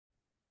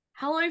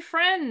Hello,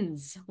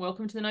 friends.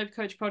 Welcome to the Nova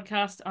Coach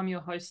podcast. I'm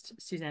your host,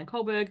 Suzanne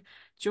Kohlberg,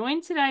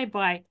 joined today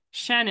by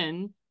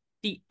Shannon,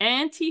 the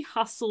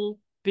anti-hustle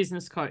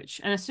business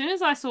coach. And as soon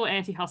as I saw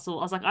anti-hustle,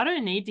 I was like, I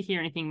don't need to hear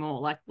anything more.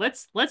 Like,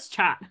 let's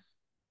chat.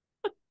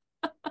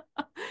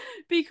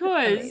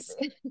 Because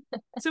Amazing.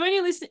 so when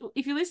you listen,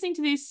 if you're listening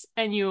to this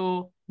and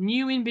you're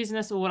new in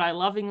business, or what I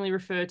lovingly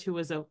refer to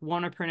as a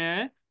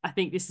wantrepreneur, I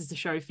think this is the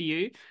show for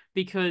you,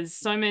 because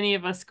so many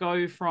of us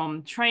go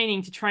from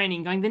training to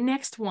training, going the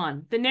next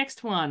one, the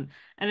next one.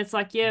 And it's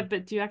like, yeah,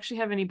 but do you actually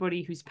have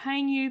anybody who's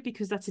paying you?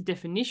 Because that's a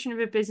definition of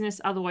a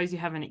business. Otherwise, you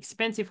have an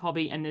expensive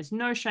hobby and there's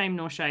no shame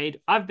nor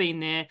shade. I've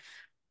been there.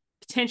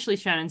 Potentially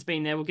Shannon's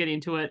been there. We'll get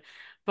into it.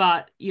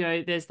 But,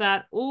 there's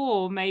that.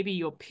 Or maybe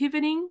you're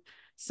pivoting.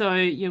 So,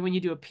 when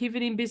you do a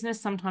pivot in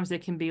business, sometimes there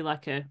can be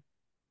like a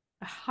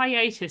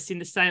hiatus in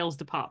the sales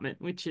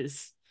department, which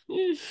is,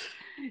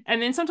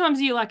 and then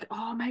sometimes you're like,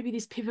 oh, maybe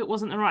this pivot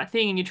wasn't the right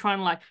thing, and you're trying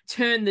to like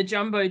turn the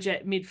jumbo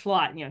jet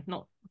mid-flight.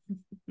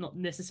 Not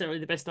necessarily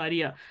the best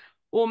idea.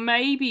 Or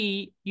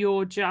maybe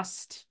you're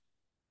just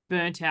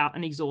burnt out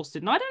and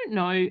exhausted. And I don't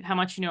know how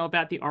much you know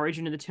about the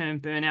origin of the term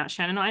burnout,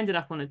 Shannon. I ended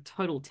up on a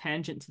total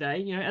tangent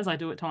today, as I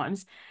do at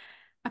times.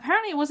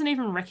 Apparently, it wasn't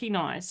even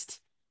recognized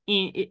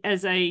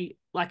as a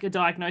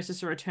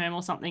diagnosis or a term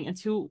or something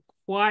until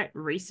quite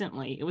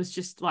recently. It was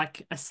just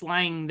like a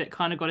slang that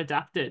kind of got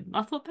adapted.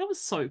 I thought that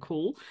was so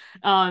cool.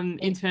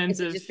 In terms Is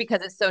it of, just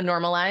because it's so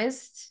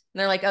normalized? And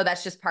they're like, oh,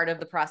 that's just part of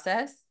the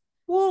process.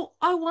 well,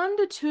 I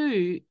wonder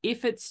too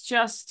if it's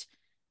just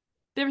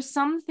there are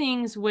some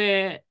things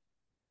where,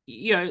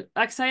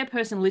 like say a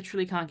person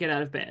literally can't get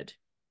out of bed.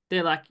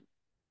 They're like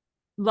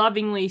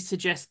lovingly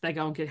suggest they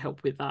go and get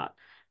help with that.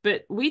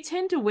 But we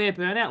tend to wear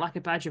burnout like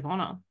a badge of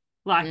honor.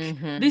 Like,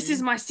 this is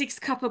Mm-hmm. my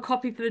sixth cup of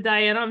coffee for the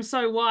day, and I'm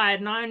so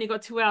wired, and I only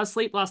got 2 hours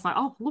sleep last night.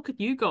 Oh, look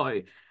at you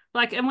go.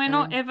 Like, and we're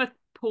not Mm. ever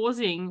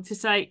pausing to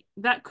say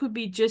that could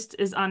be just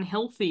as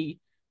unhealthy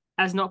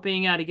as not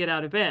being able to get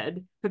out of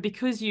bed. But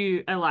because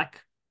you are like,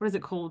 what is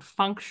it called?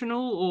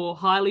 Functional or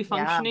highly Yeah.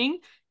 functioning,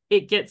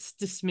 it gets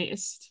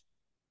dismissed.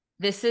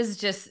 It's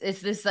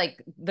this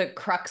like the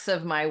crux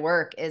of my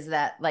work is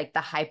that like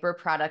the hyper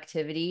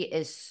productivity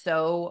is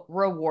so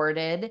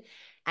rewarded.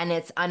 And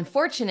it's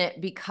unfortunate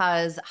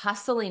because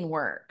hustling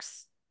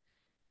works,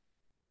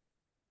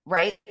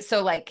 right?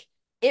 So like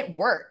it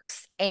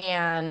works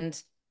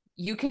and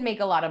you can make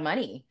a lot of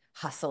money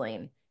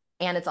hustling,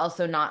 and it's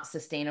also not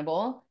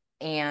sustainable,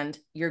 and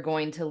you're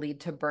going to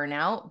lead to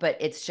burnout, but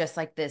it's just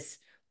like this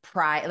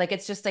pride, like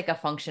it's just like a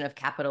function of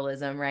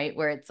capitalism, right?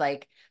 Where it's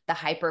like the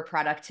hyper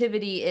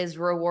productivity is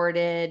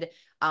rewarded,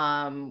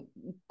 um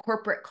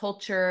corporate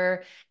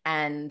culture,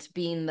 and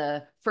being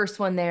the first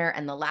one there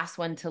and the last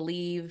one to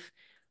leave,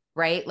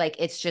 right? Like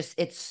it's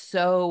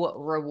so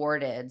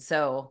rewarded.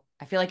 So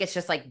I feel like it's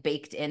just like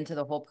baked into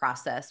the whole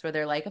process where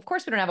they're like, of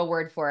course we don't have a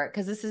word for it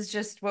because this is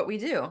just what we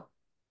do.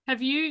 Do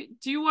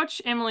you watch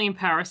Emily in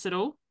Paris at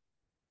all?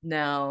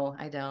 No,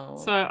 I So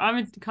don't.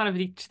 I'm kind of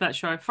addicted to that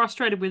show.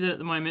 Frustrated with it at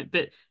the moment,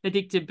 but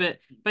addicted. But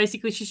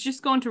basically, she's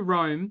just gone to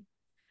Rome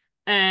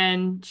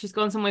and she's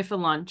gone somewhere for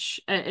lunch.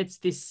 It's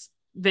this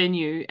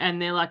venue,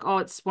 and they're like, "Oh,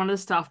 it's one of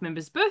the staff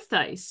members'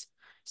 birthdays.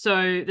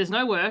 So there's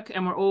no work,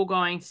 and we're all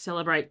going to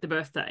celebrate the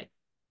birthday."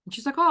 And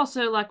she's like, "Oh,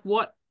 so like,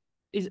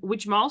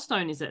 which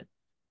milestone is it?"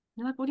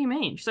 You're like, "What do you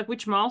mean?" She's like,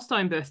 "Which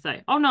milestone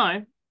birthday?" "Oh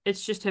no,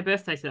 it's just her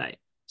birthday today."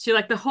 So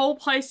like the whole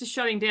place is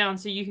shutting down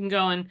so you can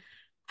go and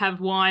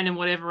have wine and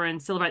whatever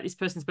and celebrate this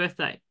person's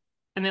birthday.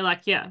 And they're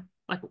like, "Yeah,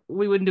 like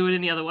we wouldn't do it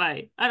any other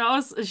way." And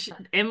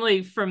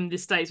Emily from the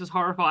States was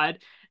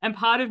horrified. And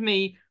part of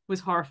me was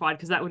horrified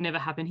because that would never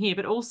happen here,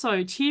 but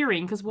also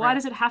cheering because why Right.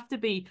 does it have to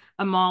be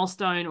a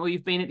milestone or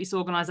you've been at this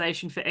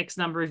organization for X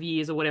number of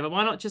years or whatever?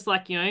 Why not just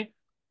like,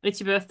 it's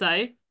your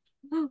birthday.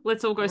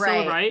 Let's all go Right.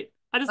 celebrate.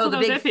 I just Oh, thought the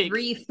that was big epic.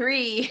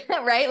 3-3,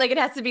 right? Like it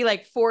has to be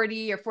like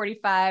 40 or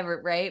 45,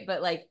 or right?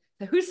 But like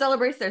who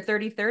celebrates their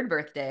 33rd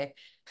birthday?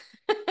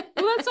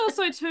 Well, that's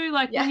also too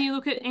like when Yeah. you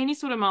look at any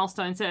sort of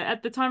milestone. So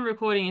at the time of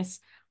recording this,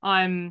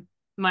 I'm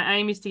my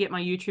aim is to get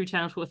my YouTube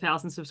channel to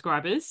 1,000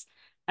 subscribers,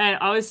 and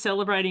I was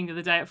celebrating the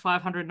other day at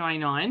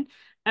 599,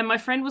 and my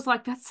friend was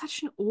like, "That's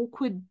such an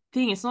awkward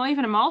thing. It's not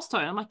even a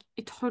milestone." I'm like,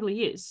 "It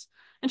totally is,"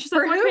 and she's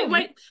like, For "Why can't you whom?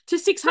 wait to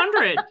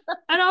 600?"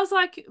 And I was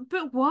like,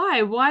 "But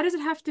why? Why does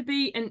it have to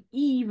be an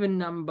even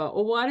number,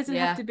 or why does it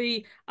have Yeah, to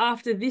be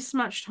after this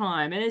much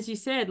time?" And as you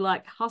said,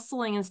 like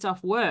hustling and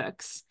stuff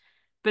works,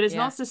 but it's yeah.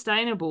 not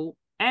sustainable.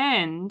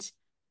 And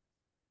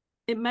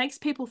it makes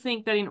people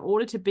think that in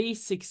order to be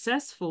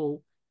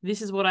successful,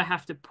 this is what I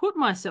have to put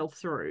myself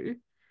through.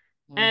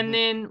 And Hmm.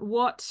 then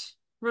what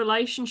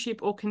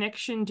relationship or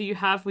connection do you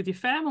have with your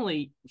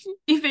family,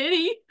 if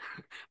any?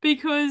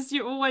 Because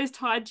you're always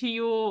tied to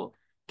your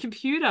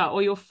computer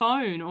or your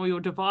phone or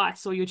your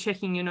device, or you're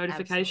checking your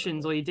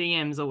notifications or Absolutely.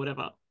 your DMs or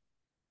whatever.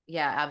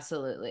 Yeah,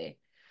 absolutely.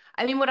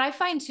 I mean, what I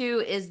find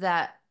too is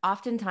that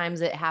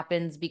oftentimes it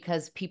happens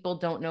because people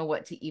don't know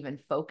what to even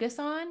focus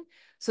on.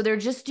 So they're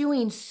just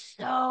doing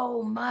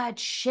so much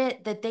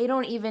shit that they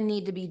don't even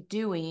need to be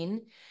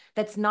doing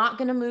that's not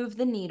going to move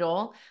the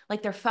needle.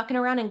 Like they're fucking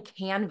around in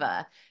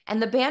Canva,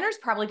 and the banner's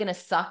probably going to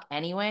suck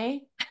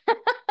anyway.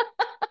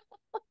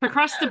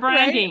 Across the Right?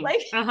 branding.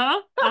 Like,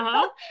 Uh-huh.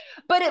 Uh-huh.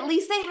 but at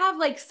least they have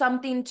like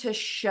something to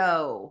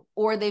show,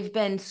 or they've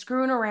been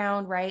screwing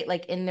around, right?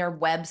 Like in their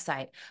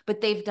website,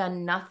 but they've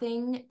done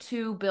nothing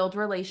to build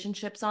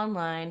relationships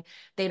online.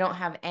 They don't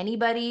have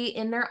anybody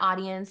in their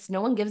audience.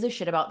 No one gives a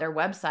shit about their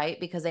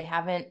website because they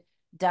haven't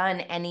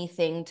done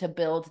anything to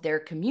build their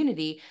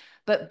community.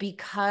 But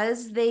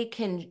because they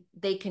can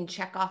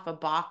check off a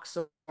box,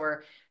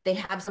 or they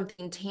have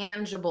something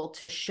tangible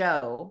to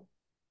show,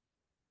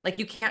 like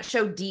you can't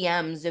show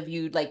DMs of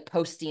you like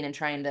posting and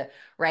trying to,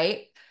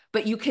 right?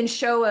 But you can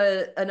show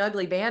an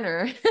ugly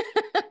banner.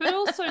 But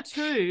also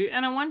too,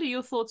 and I wonder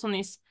your thoughts on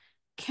this,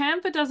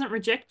 Canva doesn't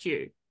reject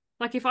you.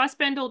 Like if I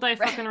spend all day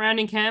fucking around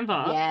in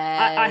Canva,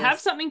 I have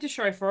Yes. something to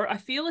show for it. I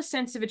feel a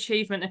sense of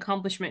achievement,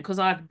 accomplishment because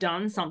I've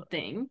done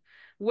something.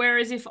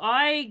 Whereas if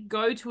I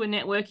go to a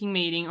networking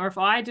meeting or if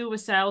I do a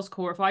sales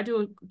call, or if I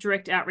do a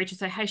direct outreach and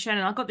say, hey,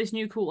 Shannon, I've got this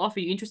new cool offer.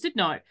 You interested?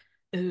 No.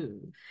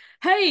 Ooh.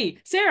 Hey,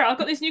 Sarah, I've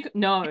got this new.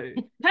 No.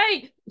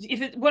 Hey,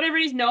 if it whatever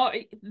it is, no.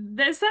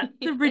 There's that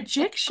the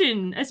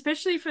rejection,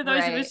 especially for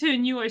those of us Right.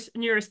 who are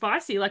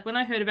neurospicy. Like when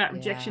I heard about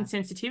rejection Yeah.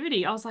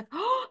 sensitivity, I was like,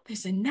 oh,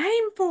 there's a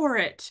name for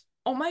it.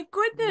 Oh my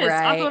goodness.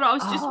 I thought Right. I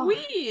was just Oh,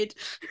 weird.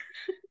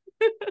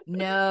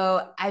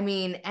 no. I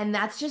mean, and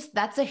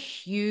that's a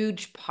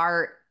huge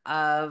part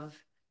of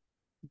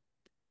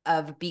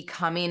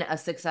becoming a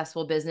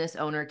successful business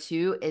owner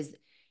too, is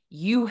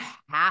you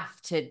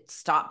have to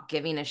stop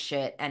giving a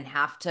shit and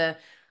have to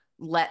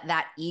let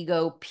that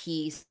ego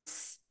piece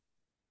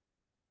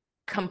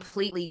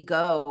completely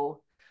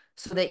go,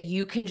 so that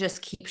you can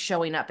just keep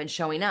showing up and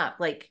showing up.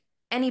 Like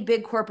any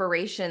big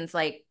corporations,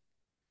 like,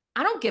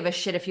 I don't give a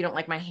shit if you don't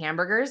like my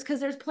hamburgers,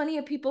 because there's plenty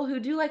of people who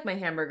do like my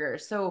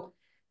hamburgers. So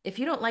if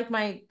you don't like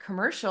my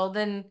commercial,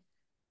 then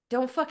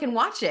don't fucking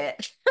watch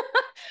it.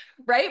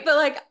 Right? But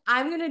like,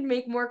 I'm going to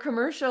make more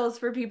commercials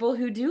for people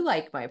who do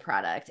like my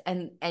product.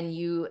 And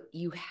you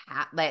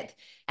have that.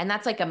 And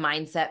that's like a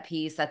mindset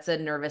piece. That's a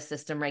nervous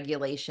system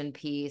regulation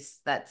piece.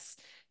 That's,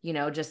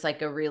 just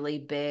like a really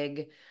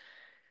big,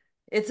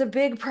 it's a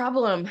big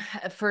problem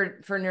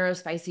for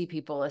neurospicy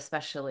people,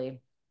 especially,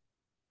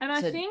 And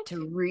I to think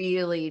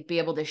really be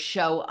able to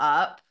show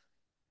up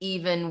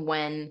even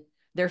when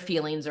their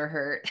feelings are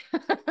hurt. in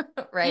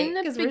Right?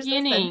 the Because we're so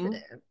beginning,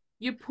 sensitive.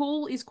 your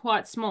pool is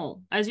quite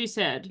small, as you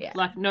said. Yeah.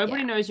 Like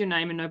nobody Yeah. knows your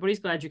name and nobody's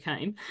glad you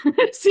came.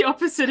 It's the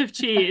opposite of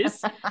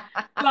cheers.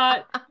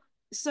 But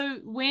so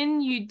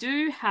when you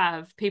do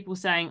have people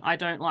saying, I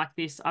don't like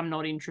this, I'm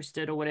not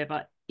interested or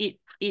whatever,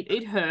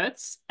 it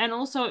hurts. And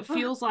also it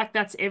feels like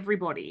that's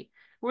everybody.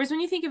 Whereas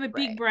when you think of a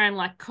big Right. brand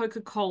like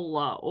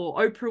Coca-Cola or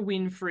Oprah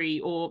Winfrey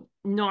or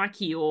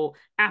Nike or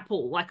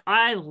Apple, like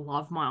I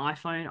love my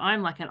iPhone.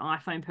 I'm like an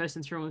iPhone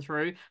person through and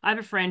through. I have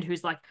a friend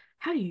who's like,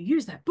 how do you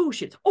use that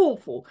bullshit? It's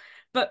awful.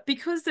 But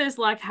because there's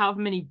like how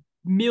many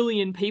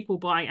million people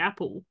buying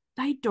Apple,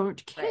 they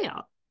don't Right.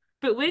 care.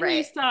 But when you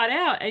Right. start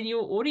out and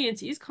your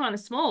audience is kind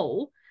of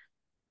small,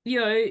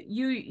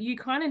 you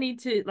kind of need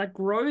to like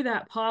grow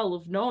that pile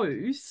of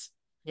no's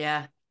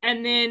Yeah.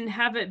 and then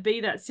have it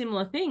be that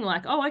similar thing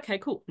like, oh, okay,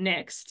 cool,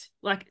 next.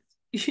 Like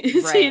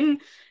it's Right. in,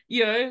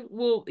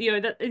 well,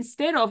 that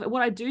instead of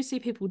what I do see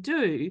people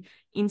do,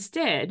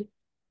 instead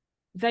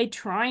they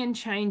try and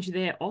change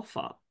their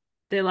offer.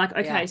 They're like,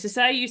 okay, Yeah. so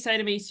say you say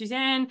to me,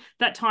 Suzanne,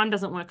 that time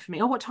doesn't work for me.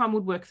 Oh, what time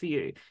would work for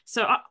you?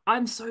 So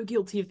I'm so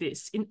guilty of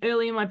this.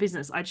 Early in my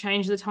business, I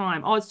changed the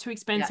time. Oh, it's too Yeah.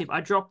 expensive.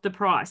 I dropped the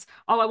price.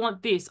 Oh, I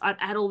want this. I'd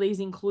add all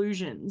these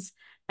inclusions.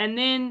 And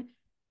then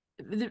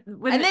And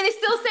then they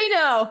still say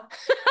no.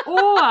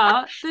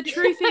 or the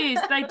truth is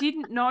they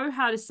didn't know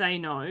how to say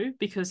no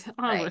because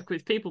I Right. work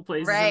with people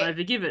pleasers and Right.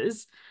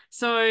 overgivers.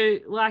 So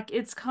like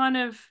it's kind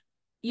of,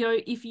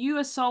 if you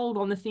are sold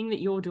on the thing that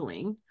you're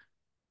doing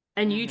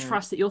and you Mm-hmm.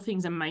 trust that your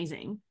thing's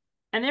amazing.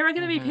 And there are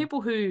going to be Mm-hmm.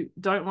 people who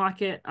don't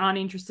like it, aren't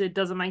interested,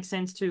 doesn't make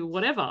sense to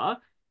whatever.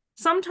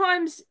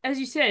 Sometimes, as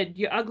you said,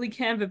 your ugly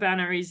Canva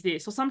banner is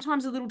this, or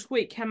sometimes a little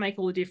tweak can make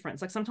all the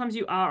difference. Like sometimes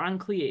you are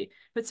unclear,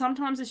 but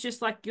sometimes it's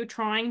just like you're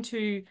trying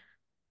to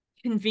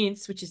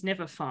convince, which is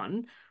never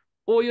fun,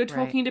 or you're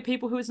Right. talking to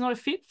people who it's not a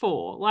fit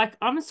for. Like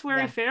I'm a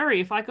sweary Yeah. fairy.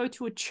 If I go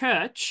to a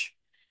church,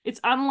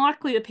 it's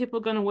unlikely that people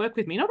are going to work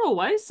with me. Not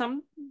always.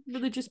 Some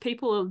religious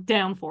people are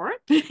down for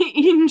it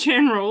in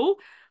general.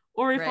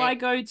 Or if I Right.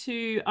 go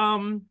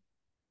to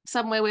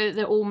somewhere where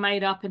they're all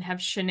made up and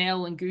have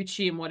Chanel and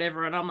Gucci and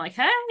whatever, and I'm like,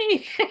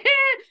 hey,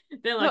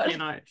 they're like, No. you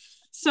know.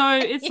 So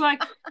it's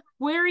like,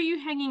 where are you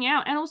hanging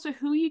out? And also,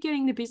 who are you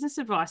getting the business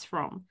advice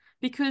from?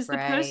 Because the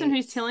person Right.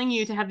 who's telling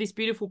you to have this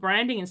beautiful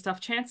branding and stuff,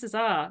 chances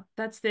are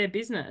that's their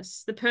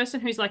business. The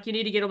person who's like, you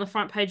need to get on the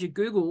front page of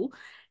Google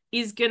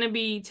is going to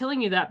be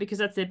telling you that because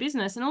that's their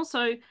business. And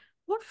also,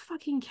 what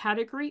fucking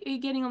category are you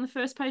getting on the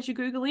first page of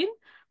Google in?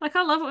 Like,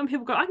 I love it when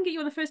people go, I can get you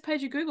on the first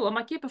page of Google. I'm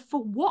like, yeah, but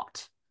for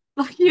what?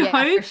 Like, Yeah,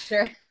 for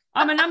sure.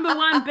 I'm a number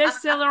one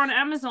bestseller on Some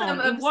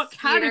Amazon. In what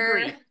obscure.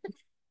 category?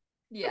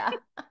 Yeah.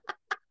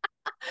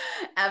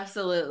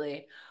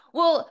 Absolutely.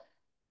 Well,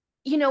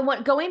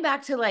 what, going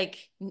back to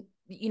like,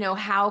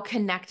 how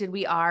connected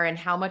we are and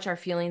how much our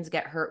feelings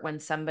get hurt when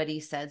somebody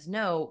says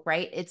no,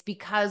 right? It's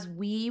because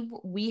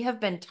we have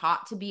been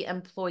taught to be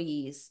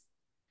employees.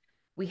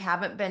 We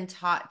haven't been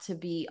taught to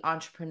be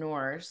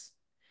entrepreneurs.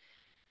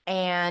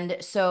 And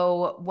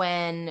so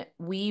when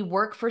we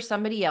work for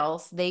somebody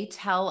else, they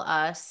tell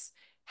us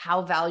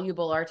how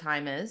valuable our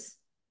time is,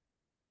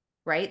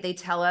 right? They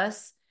tell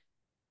us,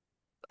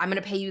 I'm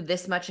going to pay you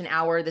this much an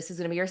hour. This is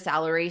going to be your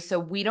salary. So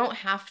we don't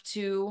have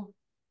to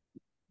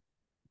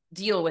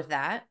deal with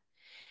that.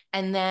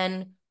 And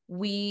then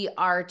we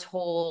are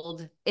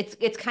told,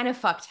 it's kind of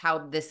fucked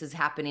how this is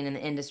happening in the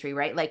industry,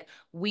 right? Like,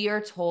 we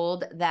are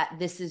told that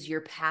this is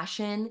your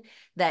passion,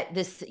 that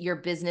your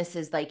business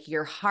is like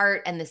your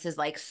heart, and this is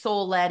like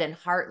soul led and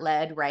heart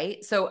led,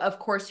 right? So of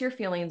course your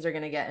feelings are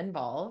going to get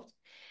involved,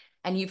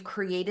 and you've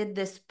created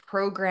this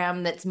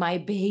program that's my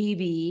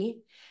baby,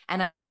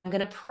 and I'm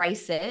going to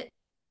price it.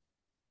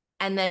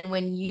 And then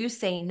when you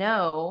say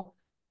no,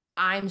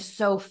 I'm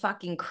so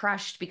fucking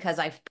crushed because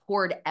I've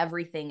poured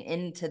everything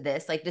into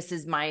this. Like, this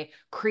is my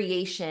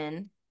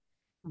creation.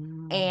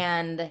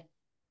 And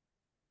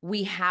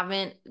we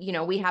haven't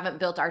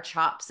built our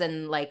chops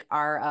and like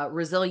our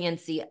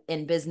resiliency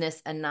in business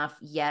enough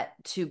yet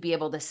to be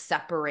able to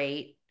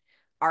separate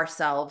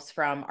ourselves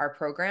from our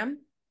program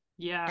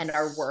and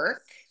our Yes.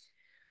 work.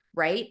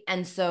 Right.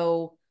 And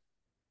so,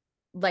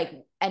 like,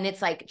 and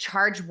it's like,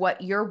 charge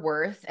what you're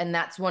worth. And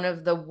that's one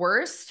of the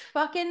worst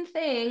fucking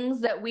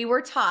things that we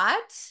were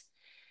taught,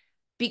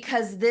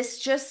 because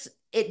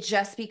it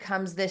just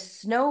becomes this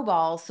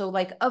snowball. So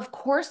like, of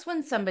course,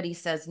 when somebody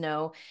says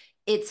no,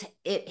 it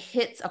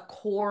hits a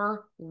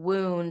core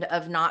wound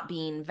of not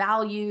being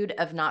valued,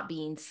 of not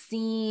being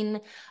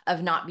seen,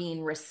 of not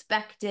being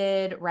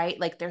respected, right?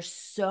 Like, there's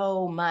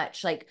so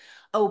much like,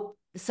 oh,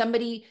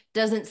 somebody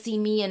doesn't see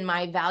me and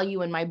my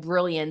value and my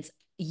brilliance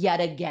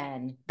yet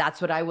again. That's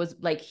what I was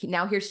like.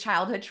 Now here's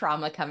childhood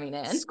trauma coming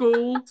in.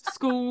 School,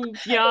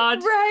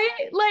 yard.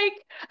 Right? Like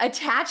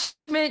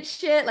attachment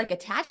shit, like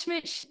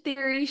attachment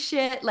theory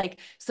shit. Like,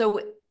 so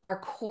our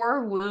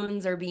core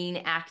wounds are being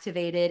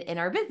activated in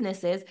our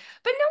businesses,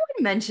 but no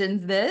one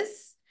mentions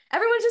this.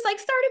 Everyone's just like,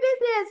 start a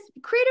business,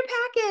 create a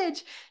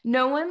package.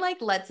 No one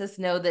like lets us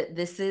know that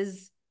this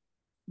is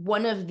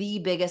one of the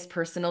biggest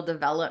personal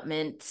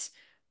development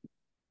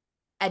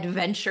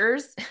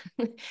adventures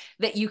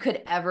that you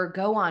could ever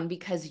go on,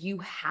 because you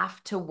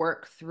have to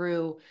work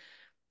through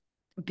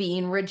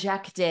being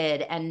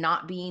rejected and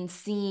not being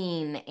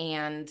seen,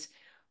 and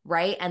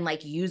right, and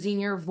like using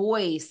your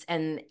voice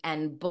and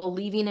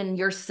believing in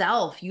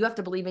yourself. You have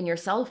to believe in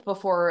yourself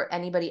before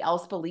anybody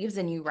else believes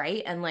in you,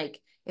 right? And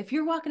like, if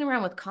you're walking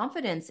around with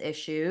confidence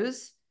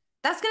issues,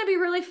 that's going to be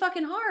really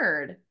fucking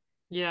hard.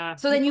 Yeah.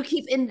 So then you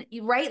keep in,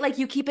 right? Like,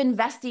 you keep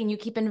investing,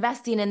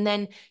 and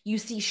then you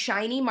see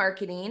shiny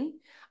marketing.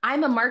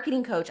 I'm a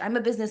marketing coach. I'm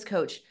a business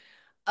coach.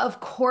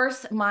 Of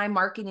course, my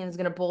marketing is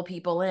going to pull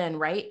people in,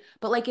 right?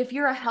 But like, if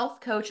you're a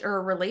health coach or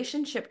a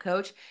relationship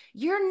coach,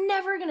 you're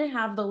never going to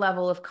have the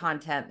level of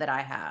content that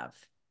I have.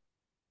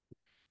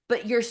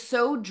 But you're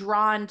so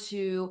drawn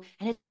to,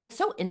 and it's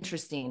so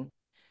interesting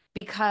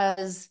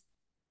because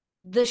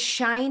the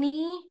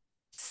shiny,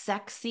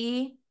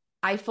 sexy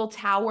Eiffel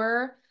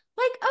Tower,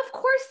 like, of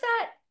course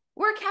that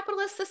we're a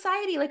capitalist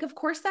society. Like, of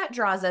course that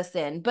draws us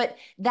in, but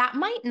that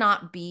might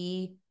not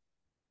be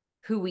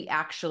who we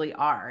actually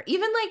are.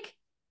 Even like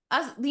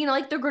us,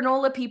 like the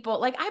granola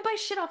people, like I buy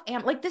shit off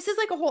like, this is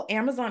like a whole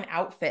Amazon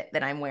outfit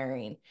that I'm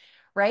wearing,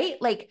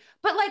 right? Like,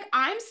 but like,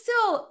 I'm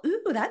still,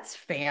 ooh, that's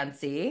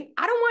fancy.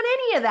 I don't want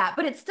any of that,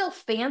 but it's still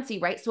fancy,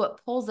 right? So it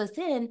pulls us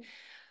in.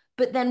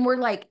 But then we're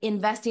like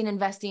investing,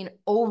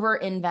 over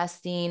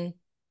investing.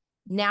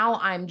 Now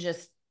I'm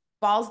just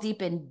balls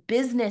deep in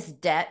business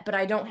debt, but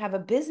I don't have a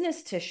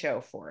business to show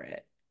for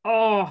it.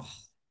 Oh,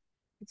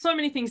 so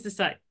many things to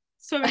say.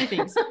 So many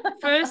things.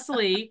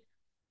 Firstly,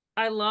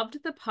 I loved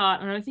the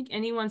part, and I don't think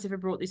anyone's ever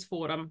brought this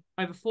forward. I'm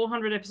over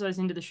 400 episodes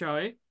into the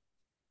show,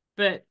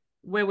 but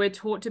where we're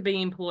taught to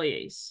be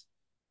employees.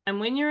 And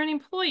when you're an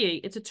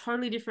employee, it's a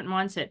totally different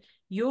mindset.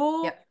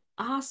 Your Yep.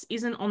 ass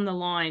isn't on the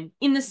line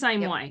in the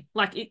same Yep. way.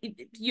 Like,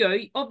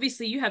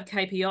 obviously you have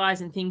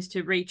KPIs and things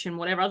to reach and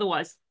whatever.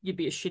 Otherwise, you'd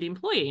be a shit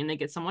employee and they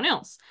get someone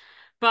else.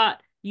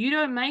 But you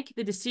don't make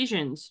the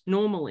decisions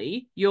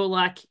normally. You're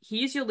like,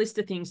 here's your list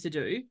of things to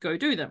do, go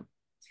do them.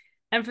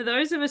 And for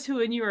those of us who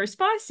are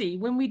neurospicy,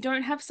 when we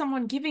don't have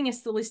someone giving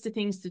us the list of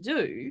things to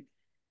do,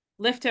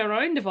 left our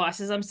own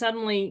devices, I'm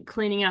suddenly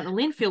cleaning out the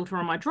lint filter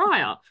on my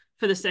dryer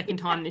for the second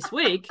time this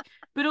week.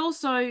 But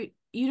also,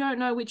 you don't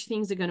know which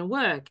things are going to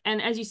work.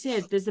 And as you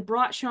said, there's the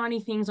bright, shiny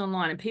things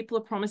online, and people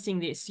are promising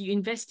this. You're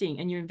investing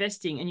and you're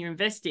investing and you're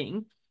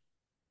investing.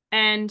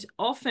 And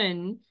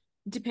often,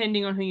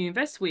 depending on who you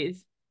invest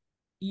with,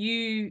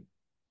 you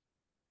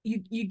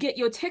you get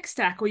your tech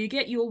stack or you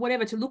get your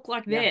whatever to look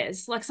like Yeah.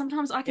 theirs. Like,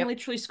 sometimes I can Yep.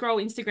 literally scroll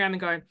Instagram and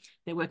go,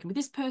 they're working with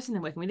this person,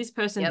 they're working with this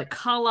person, the Yep.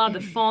 color, the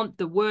font,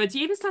 the words,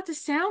 you even start to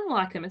sound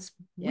like them. It's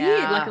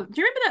weird. Like, Yeah.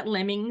 do you remember that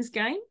Lemmings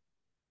game?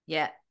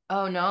 Yeah.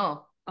 Oh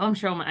no. I'm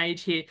showing my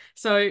age here.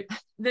 So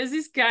there's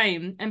this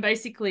game, and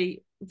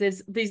basically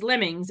there's these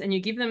lemmings, and you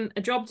give them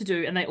a job to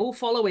do, and they all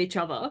follow each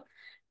other.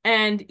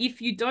 And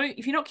if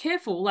you're not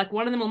careful, like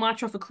one of them will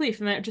march off a cliff,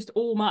 and they're just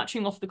all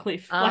marching off the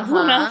cliff, like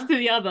one Uh-huh. after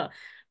the other.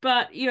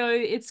 But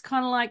it's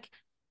kind of like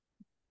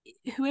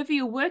whoever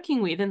you're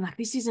working with, and like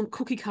this isn't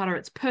cookie cutter,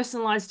 it's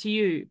personalized to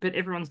you, but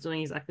everyone's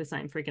doing exactly the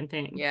same freaking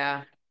thing.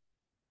 Yeah.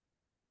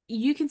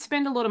 You can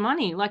spend a lot of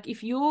money. Like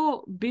if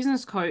your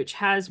business coach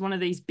has one of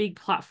these big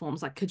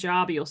platforms like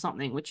Kajabi or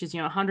something, which is,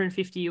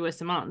 150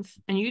 US a month,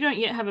 and you don't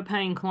yet have a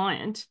paying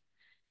client,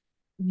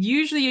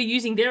 usually you're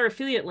using their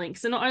affiliate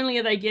links. So not only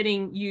are they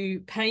getting you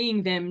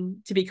paying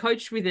them to be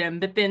coached with them,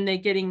 but then they're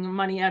getting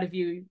money out of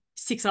you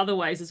six other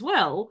ways as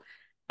well.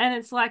 And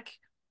it's like,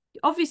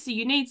 obviously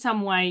you need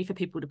some way for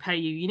people to pay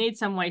you. You need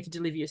some way to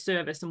deliver your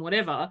service and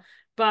whatever.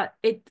 But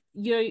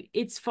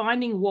it's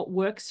finding what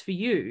works for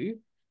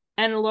you.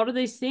 And a lot of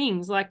these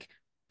things, like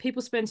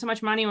people spend so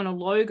much money on a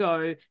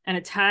logo and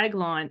a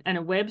tagline and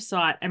a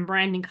website and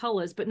branding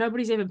colors, but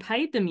nobody's ever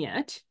paid them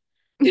yet.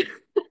 And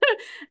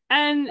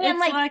And it's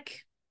like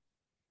like,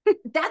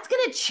 that's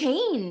gonna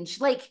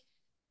change. Like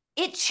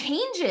it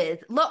changes.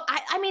 Look,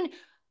 I mean,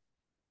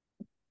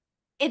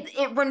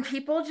 it when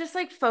people just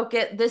like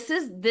focus, this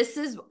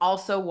is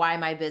also why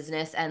my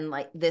business and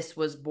like this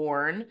was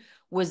born,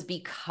 was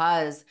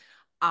because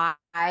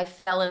I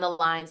fell in the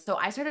line. So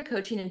I started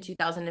coaching in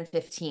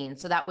 2015.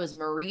 So that was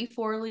Marie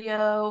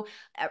Forleo,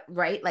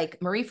 right?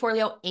 Like Marie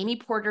Forleo, Amy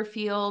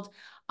Porterfield,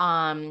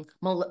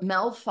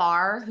 Mel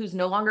Farr, who's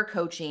no longer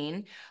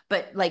coaching,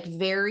 but like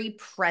very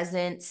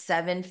present,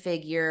 seven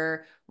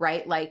figure,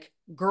 right? Like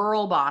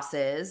girl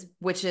bosses,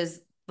 which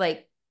is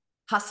like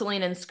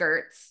hustling in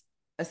skirts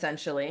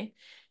essentially.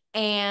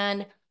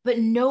 And but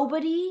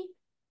nobody,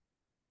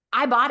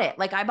 I bought it.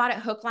 Like I bought it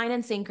hook, line,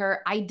 and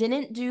sinker. I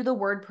didn't do the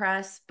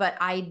WordPress, but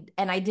I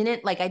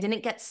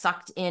didn't get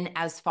sucked in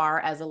as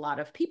far as a lot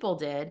of people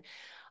did.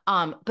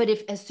 But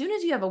if as soon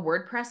as you have a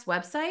WordPress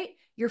website,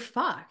 you're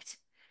fucked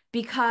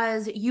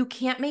because you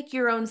can't make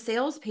your own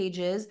sales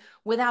pages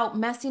without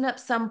messing up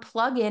some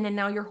plugin and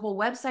now your whole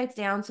website's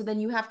down. So then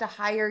you have to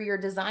hire your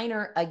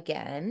designer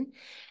again.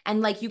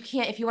 And like you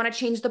can't, if you want to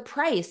change the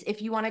price,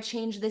 if you want to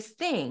change this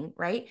thing,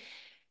 right?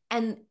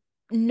 And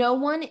no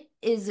one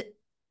is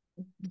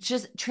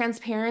just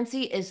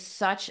transparency is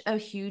such a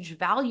huge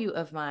value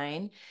of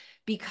mine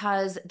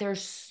because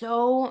there's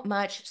so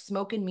much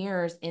smoke and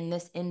mirrors in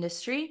this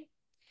industry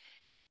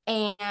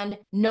and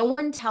no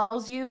one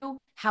tells you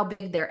how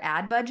big their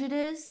ad budget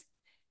is,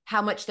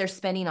 how much they're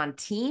spending on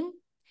team,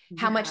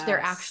 how much they're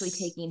actually yes.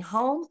 taking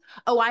home.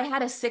 Oh, I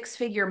had a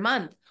 6-figure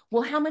month.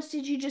 Well, how much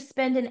did you just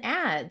spend in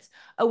ads?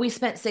 Oh, we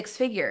spent 6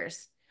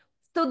 figures.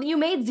 So you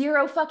made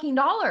zero fucking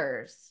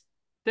dollars.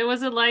 There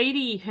was a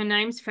lady, her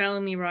name's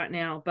failing me right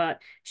now, but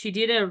she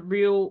did a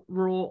real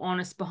raw,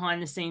 honest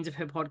behind the scenes of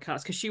her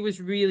podcast because she was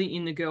really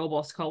in the girl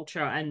boss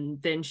culture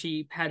and then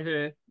she had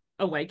her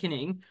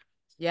awakening.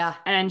 Yeah.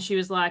 And she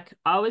was like,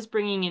 I was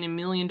bringing in $1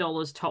 million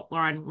top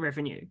line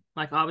revenue.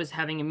 Like I was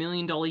having $1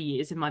 million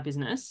years in my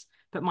business,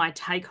 but my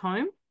take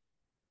home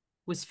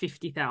was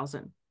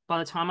 50,000. By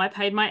the time I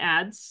paid my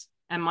ads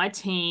and my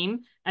team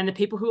and the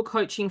people who were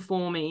coaching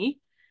for me,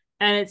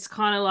 and it's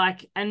kind of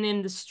like, and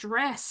then the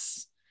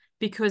stress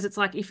because it's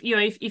like if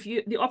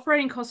you the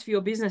operating cost for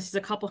your business is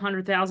a couple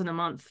 100,000 a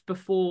month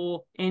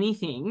before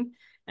anything,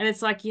 and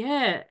it's like,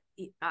 yeah,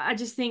 I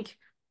just think,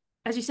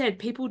 as you said,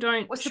 people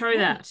don't What's the show point?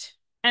 that.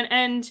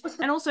 And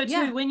also too,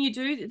 Yeah. when you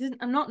do,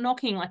 I'm not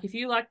knocking, like if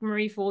you like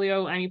Marie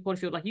Forleo, Amy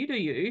Porterfield, like you do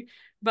you,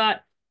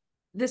 but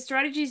the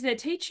strategies they're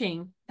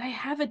teaching, they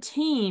have a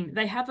team,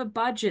 they have a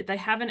budget, they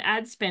have an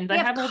ad spend, They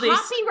they have have all this,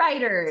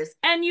 copywriters.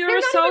 and you're They're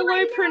a not even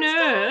writing their own stuff.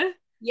 solopreneur.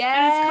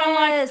 And it's kind of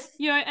like,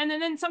 Yes. and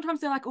then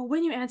sometimes they're like, oh,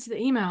 when you answer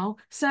the email,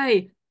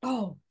 say,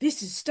 oh,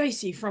 this is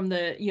Stacy from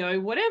the,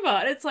 whatever.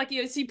 And it's like,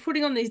 so you're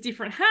putting on these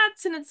different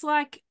hats, and it's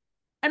like,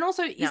 and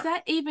also, is Yeah.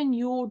 that even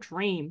your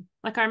dream?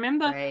 Like, I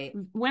remember Right.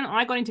 when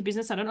I got into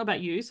business, I don't know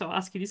about you, so I'll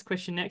ask you this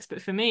question next,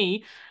 but for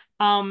me,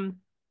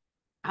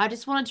 I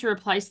just wanted to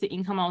replace the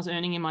income I was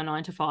earning in my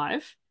 9 to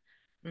 5.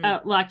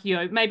 Mm. Like,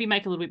 maybe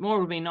make a little bit more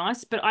would be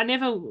nice, but I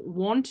never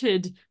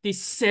wanted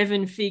this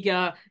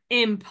 7-figure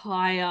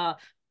empire.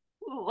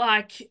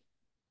 Like,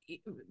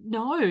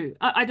 no,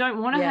 I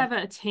don't want to Yeah. have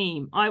a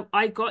team.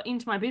 I got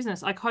into my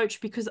business. I coach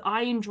because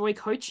I enjoy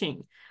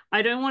coaching.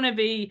 I don't want to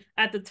be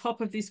at the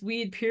top of this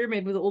weird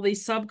pyramid with all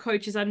these sub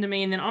coaches under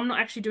me. And then I'm not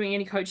actually doing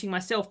any coaching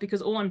myself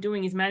because all I'm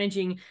doing is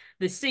managing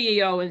the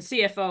CEO and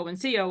CFO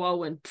and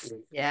COO and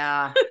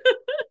Yeah.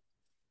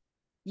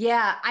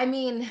 Yeah. I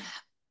mean,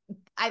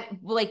 I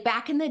like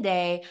back in the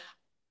day.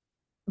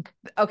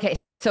 Okay.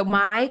 So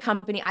my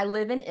company, I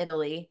live in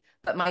Italy,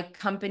 but my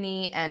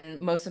company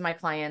and most of my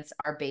clients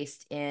are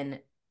based in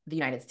the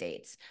United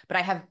States. But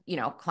I have,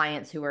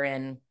 clients who are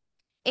in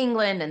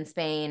England and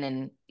Spain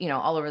and,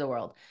 all over the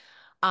world.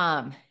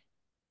 Um,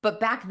 But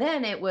back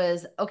then it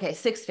was okay,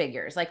 6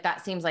 figures. Like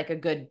that seems like a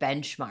good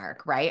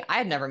benchmark, right? I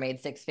had never made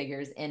 6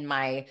 figures in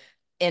my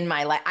in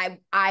my life.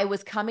 I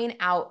was coming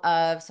out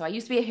of, so I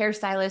used to be a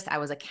hairstylist. I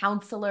was a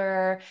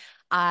counselor.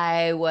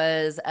 I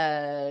was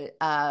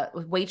a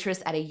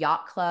waitress at a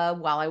yacht club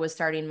while I was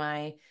starting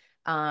my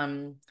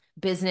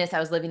business. I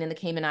was living in the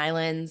Cayman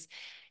Islands.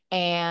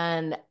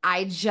 And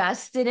I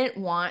just didn't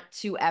want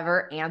to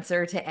ever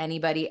answer to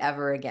anybody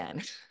ever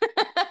again.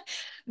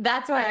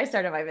 That's why I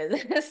started my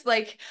business.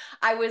 Like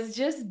I was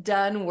just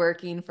done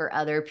working for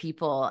other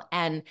people.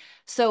 And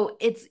so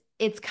it's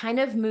kind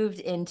of moved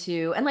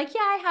into, and like,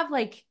 yeah, I have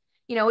like,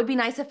 it would be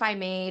nice if I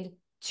made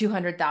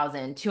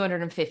 200,000,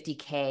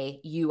 250K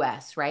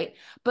US, right?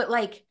 But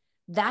like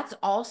that's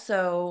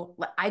also,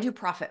 I do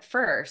profit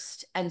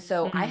first. And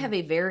so I have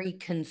a very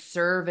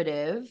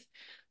conservative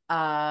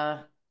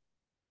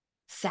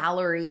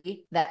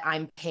salary that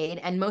I'm paid,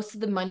 and most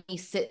of the money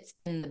sits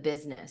in the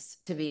business,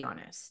 to be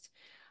honest.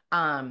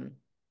 And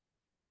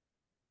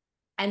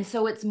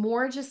so it's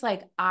more just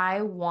like I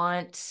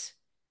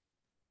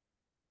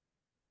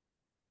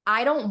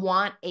don't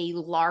want a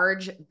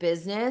large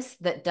business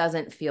that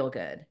doesn't feel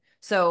good.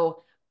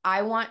 So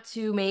I want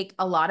to make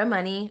a lot of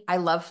money. I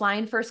love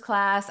flying first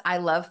class. I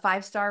love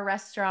 5-star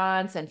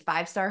restaurants and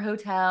 5-star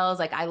hotels.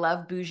 Like I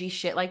love bougie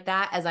shit like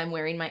that as I'm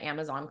wearing my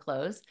Amazon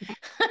clothes.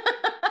 But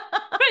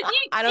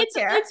I don't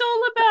care. it's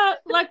all about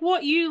like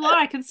what you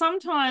like. And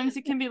sometimes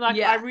it can be like, I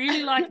Yeah.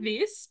 really like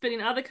this, but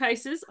in other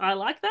cases, I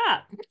like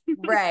that.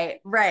 Right.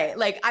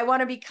 Like I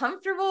want to be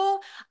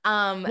comfortable.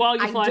 While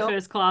you I fly don't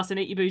first class and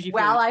eat your bougie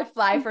While food. I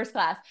fly first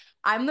class.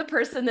 I'm the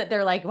person that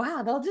they're like,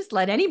 wow, they'll just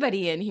let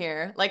anybody in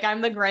here. Like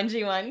I'm the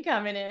grungy one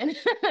coming in.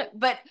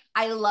 But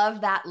I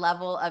love that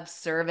level of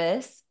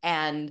service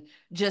and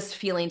just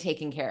feeling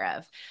taken care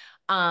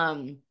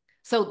of.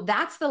 So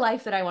that's the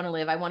life that I want to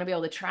live. I want to be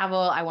able to travel.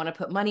 I want to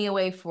put money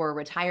away for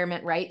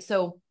retirement, right?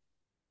 So,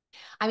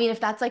 I mean, if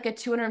that's like a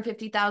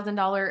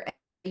 $250,000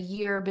 a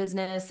year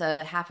business,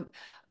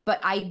 but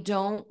I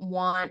don't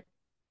want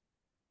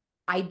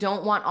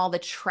all the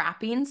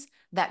trappings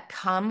that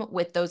come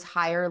with those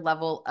higher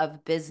level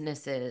of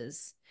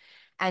businesses.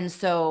 And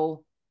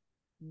so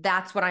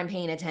that's what I'm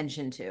paying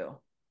attention to.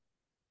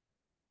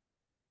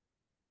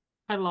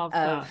 I love Of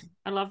that.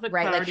 I love the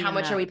right, like clarity how in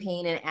much are we that.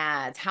 paying in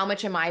ads? How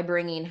much am I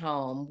bringing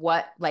home?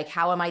 Like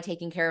how am I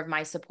taking care of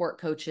my support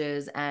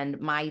coaches and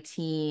my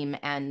team?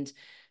 And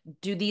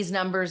do these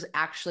numbers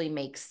actually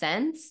make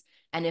sense?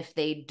 And if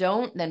they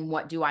don't, then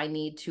what do I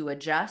need to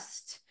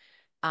adjust?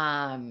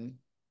 Um,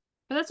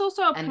 But that's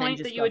also a and then point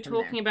that just you go were from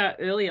there. talking about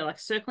earlier, like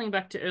circling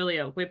back to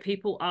earlier, where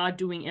people are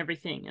doing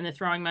everything and they're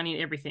throwing money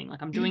at everything.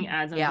 Like I'm doing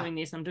ads, I'm Yeah, doing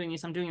this, I'm doing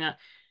this, I'm doing that.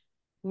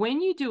 When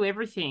you do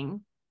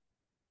everything,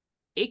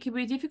 it can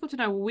be difficult to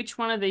know which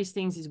one of these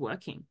things is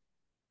working.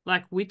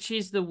 Like which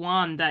is the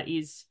one that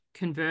is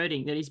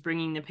converting, that is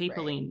bringing the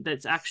people right. in,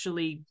 that's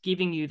actually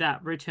giving you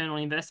that return on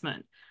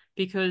investment.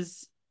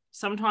 Because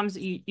sometimes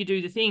you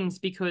do the things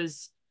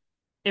because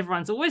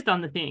everyone's always done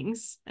the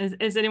things.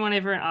 Has anyone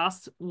ever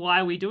asked,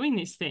 why are we doing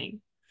this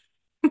thing?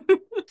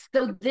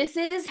 So this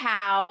is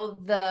how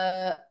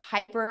the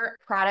hyper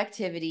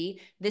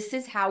productivity, this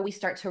is how we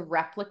start to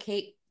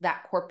replicate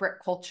that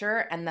corporate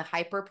culture and the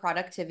hyper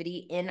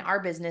productivity in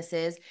our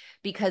businesses,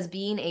 because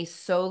being a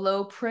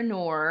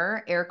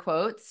solopreneur, air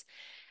quotes,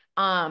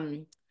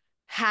 um,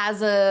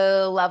 has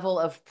a level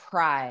of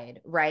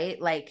pride, right?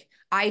 Like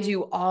I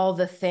do all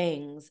the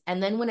things.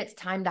 And then when it's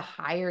time to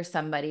hire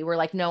somebody, we're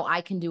like, no,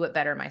 I can do it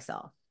better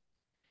myself.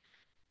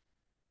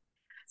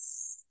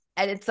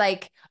 And it's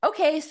like,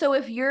 okay, so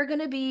if you're going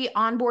to be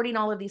onboarding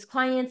all of these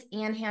clients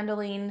and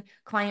handling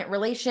client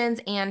relations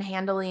and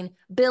handling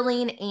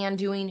billing and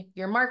doing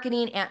your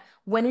marketing, and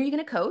when are you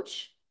going to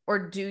coach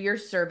or do your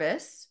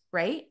service,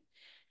 right?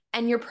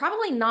 And you're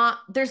probably not,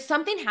 there's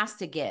something has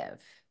to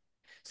give.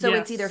 So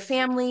it's either Yes.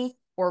 family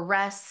or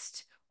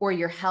rest or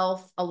your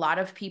health. A lot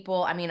of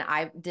people, I mean,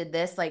 I did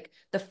this, like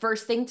the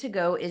first thing to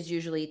go is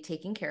usually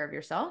taking care of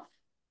yourself,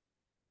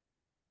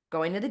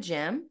 going to the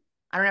gym.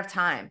 I don't have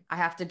time. I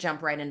have to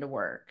jump right into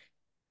work.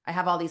 I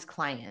have all these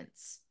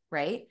clients,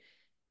 right?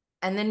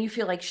 And then you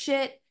feel like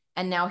shit.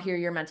 And now here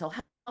your mental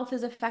health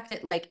is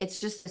affected. Like it's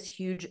just this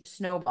huge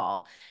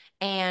snowball.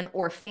 And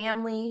or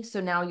family. So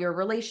now your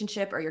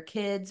relationship or your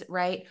kids,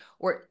 right?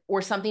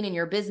 Or something in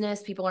your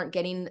business. People aren't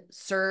getting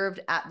served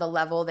at the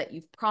level that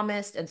you've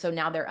promised. And so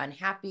now they're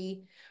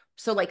unhappy.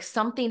 So like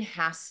something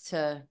has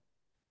to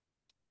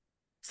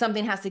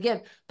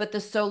give. But the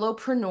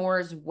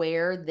solopreneurs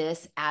wear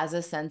this as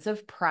a sense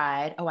of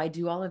pride. Oh, I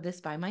do all of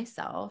this by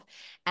myself.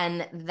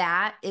 And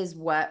that is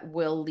what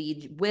will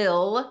lead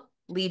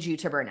you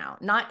to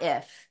burnout. Not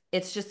if,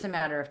 it's just a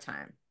matter of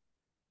time.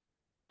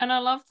 And I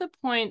love the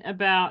point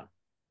about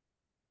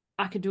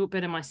I could do it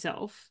better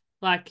myself.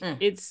 Like Mm.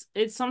 it's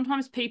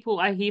sometimes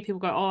I hear people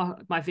go, oh,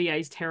 my VA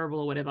is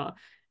terrible or whatever.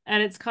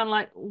 And it's kind of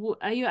like,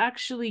 are you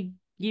actually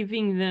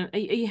giving them, are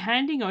you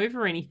handing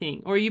over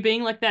anything? Or are you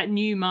being like that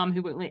new mum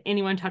who won't let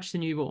anyone touch the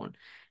newborn?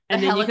 The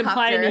And then you're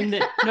helicopter. complaining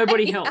that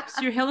nobody Yeah.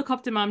 helps. You're a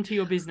helicopter mum to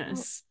your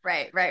business.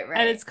 Right, right, And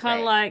right, it's kind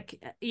of right.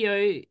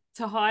 like,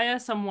 to hire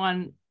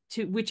someone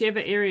to whichever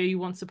area you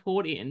want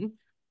support in.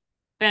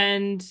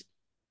 And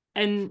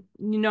and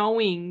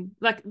knowing,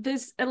 like,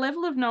 there's a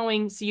level of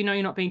knowing, so you know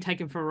you're not being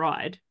taken for a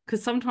ride,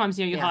 because sometimes,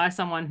 you know, you Yeah. hire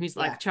someone who's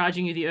like Yeah.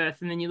 charging you the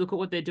earth, and then you look at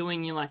what they're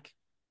doing, you're like,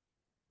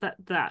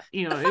 that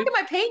you The know, fuck am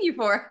I paying you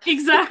for?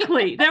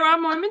 exactly. There are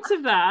moments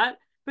of that,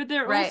 but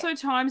there are Right. also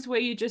times where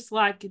you just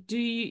like, do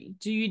you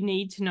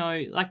need to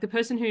know? Like the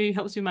person who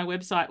helps me with my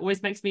website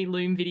always makes me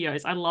loom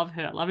videos. I love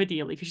her. I love her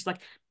dearly, because she's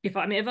like, if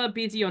I'm ever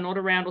busy or not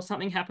around or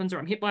something happens or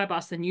I'm hit by a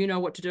bus, then you know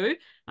what to do.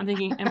 I'm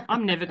thinking,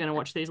 I'm never going to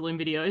watch these loom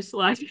videos,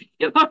 like,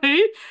 you know.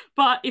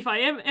 But if I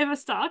am ever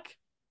stuck,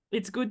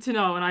 it's good to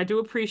know, and I do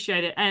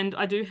appreciate it. And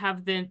I do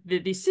have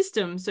this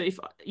system. So if,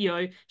 you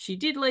know, she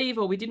did leave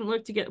or we didn't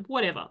work together,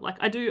 whatever, like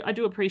I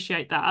do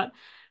appreciate that.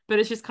 But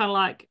it's just kind of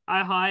like,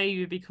 I hire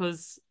you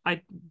because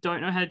I don't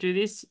know how to do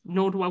this,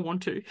 nor do I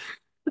want to.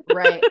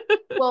 Right.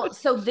 Well,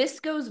 so this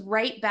goes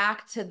right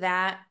back to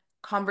that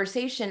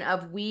conversation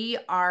of we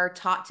are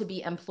taught to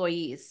be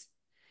employees.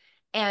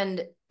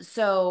 And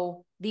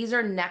so these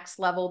are next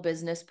level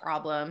business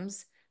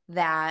problems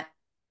that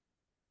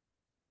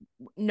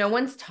no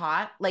one's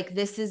taught. Like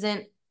this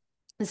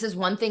is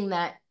one thing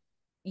that,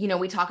 you know,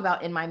 we talk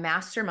about in my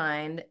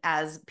mastermind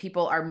as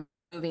people are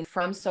moving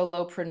from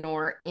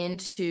solopreneur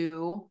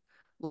into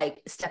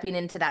like stepping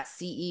into that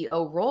CEO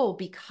role,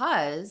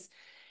 because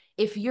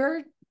if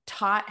you're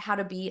taught how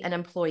to be an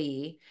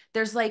employee,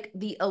 there's like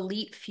the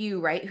elite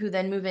few, right, who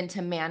then move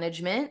into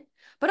management.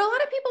 But a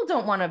lot of people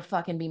don't want to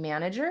fucking be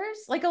managers.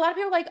 Like a lot of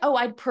people are like, oh,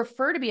 I'd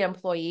prefer to be an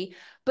employee,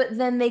 but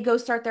then they go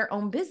start their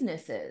own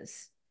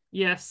businesses.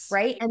 Yes.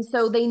 Right. And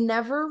so they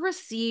never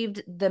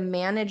received the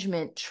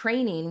management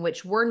training,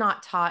 which we're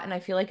not taught. And I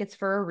feel like it's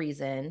for a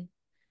reason,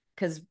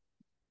 because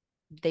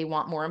they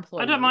want more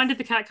I don't mind employees. if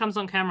the cat comes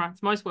on camera.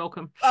 It's most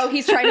welcome. Oh,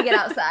 he's trying to get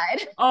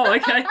outside. Oh,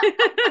 okay.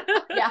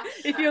 Yeah.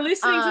 If you're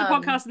listening to the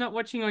Um, podcast, not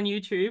watching on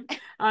YouTube,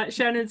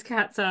 Shannon's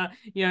cats are,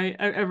 you know,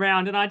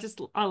 around, and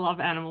I love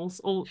animals.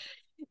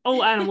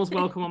 All animals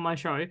welcome on my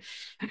show.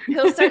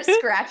 he'll start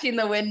scratching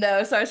the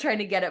window. So I was trying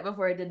to get it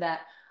before I did that.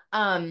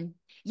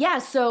 Yeah,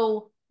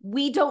 so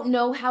we don't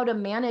know how to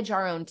manage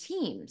our own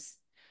teams.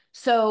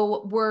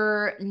 So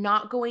we're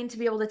not going to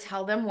be able to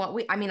tell them what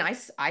I mean,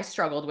 I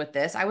struggled with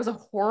this. I was a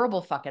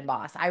horrible fucking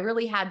boss. I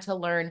really had to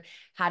learn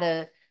how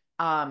to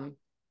um,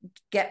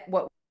 get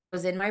what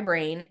was in my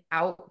brain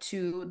out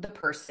to the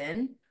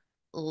person,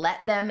 let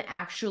them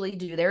actually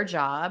do their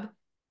job.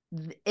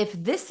 If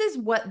this is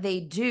what they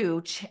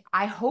do,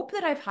 I hope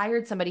that I've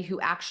hired somebody who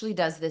actually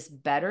does this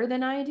better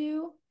than I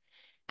do.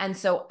 And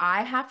so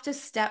I have to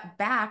step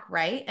back,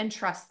 right? And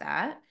trust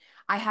that.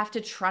 I have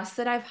to trust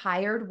that I've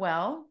hired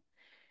well.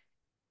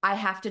 I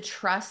have to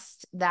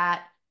trust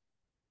that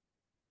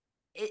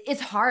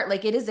it's hard.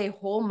 Like it is a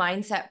whole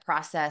mindset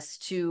process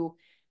to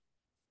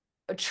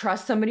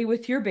trust somebody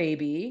with your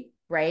baby,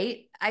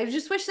 right? I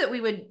just wish that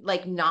we would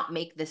like not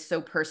make this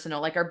so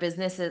personal. Like our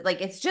business is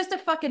like, it's just a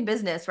fucking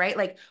business, right?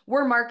 Like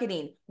we're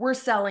marketing, we're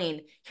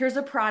selling. Here's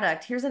a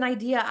product. Here's an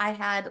idea I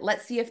had.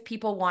 Let's see if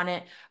people want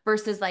it,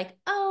 versus like,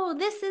 oh,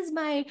 this is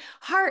my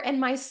heart and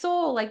my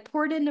soul, like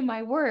poured into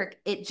my work.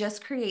 It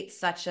just creates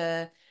such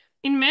a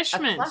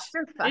Enmeshment.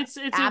 clusterfuck. It's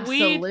a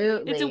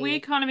weird Absolutely.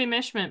 kind of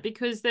enmeshment,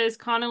 because there's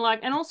kind of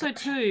like, and also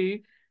too,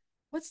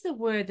 what's the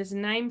word? There's a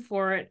name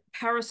for it.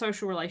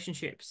 Parasocial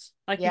relationships.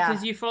 Like,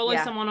 because Yeah. you follow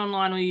Yeah. someone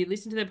online or you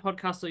listen to their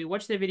podcast or you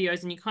watch their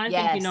videos and you kind of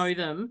think you Yes. know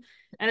them.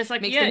 And it's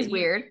like, Makes yeah, things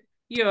weird.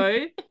 you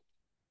know,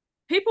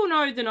 people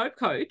know the Nope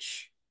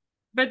Coach,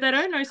 but they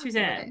don't know Right.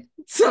 Suzanne.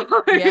 So,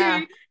 Yeah.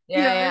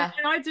 Yeah. and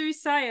Yeah. I do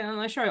say on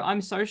the show,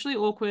 I'm socially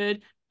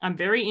awkward. I'm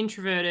very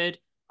introverted.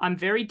 I'm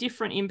very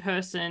different in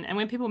person. And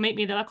when people meet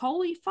me, they're like,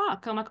 holy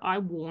fuck. I'm like, I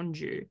warned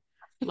you.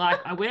 Like,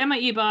 I wear my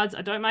earbuds.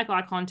 I don't make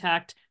eye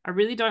contact. I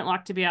really don't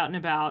like to be out and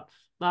about.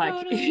 Like,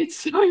 Totally. it's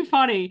so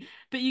funny.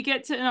 But you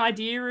get to an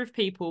idea of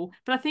people.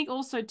 But I think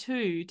also,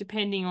 too,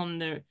 depending on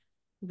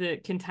the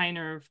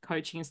container of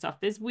coaching and stuff,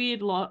 there's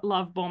weird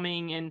love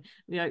bombing, and,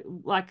 you know,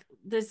 like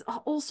there's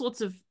all sorts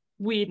of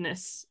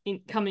weirdness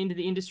coming into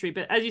the industry.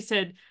 But as you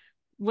said,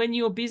 when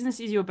your business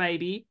is your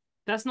baby,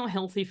 that's not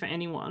healthy for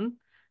anyone,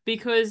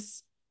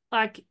 because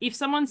like if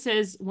someone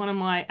says one of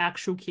my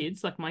actual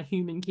kids, like my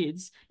human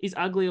kids, is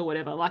ugly or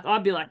whatever, like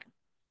I'd be like,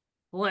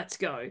 let's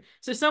go.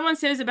 So someone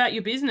says about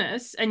your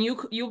business and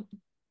you're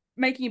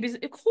making a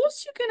business, of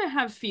course you're going to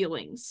have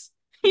feelings,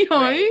 you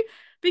know, Right.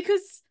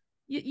 because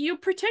you're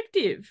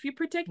protective. You're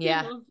protective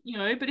Yeah. of, you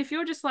know, but if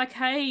you're just like,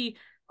 hey,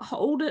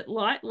 hold it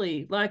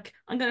lightly, like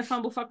I'm going to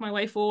fumble fuck my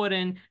way forward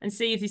and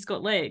see if this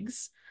got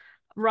legs,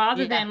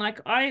 rather Yeah. than like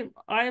I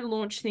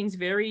launch things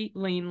very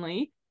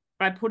leanly.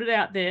 I put it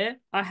out there.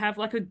 I have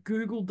like a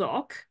Google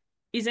Doc.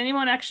 Is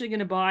anyone actually going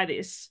to buy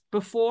this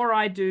before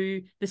I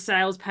do the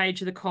sales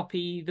page, the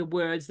copy, the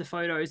words, the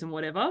photos, and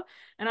whatever?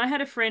 And I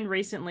had a friend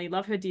recently,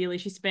 love her dearly.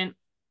 She spent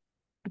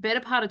a better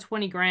part of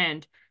 20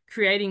 grand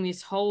creating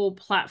this whole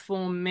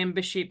platform,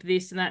 membership,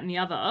 this and that and the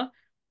other,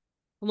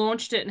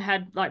 launched it and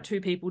had like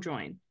two people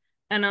join.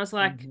 And I was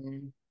like,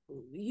 Mhm.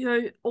 you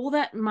know, all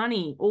that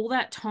money, all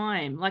that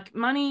time, like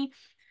money,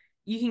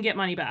 you can get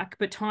money back,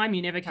 but time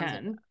you never Comes with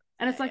can.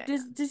 And it's like,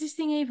 does this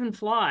thing even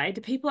fly?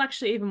 Do people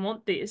actually even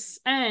want this?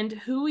 And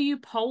who are you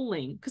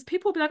polling? Because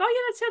people will be like, oh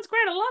yeah, that sounds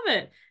great, I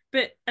love it.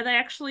 But are they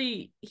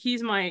actually,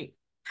 here's my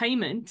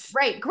payment?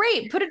 Right,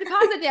 great. Put a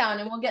deposit down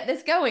and we'll get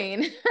this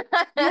going.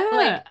 Yeah.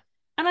 Like,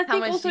 And I how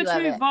think much do also you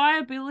love too, it?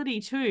 viability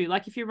too.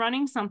 Like if you're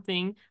running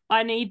something,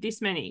 I need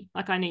this many.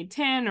 Like I need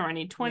 10 or I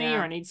need 20 or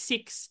Yeah. I need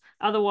 6.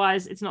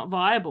 Otherwise it's not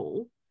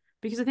viable.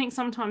 Because I think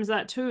sometimes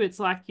that too, it's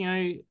like,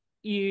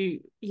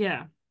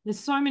 yeah, there's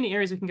so many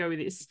areas we can go with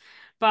this.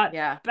 But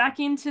Yeah. back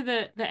into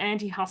the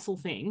anti-hustle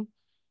thing,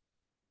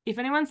 if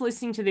anyone's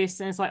listening to this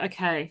and it's like,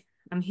 okay,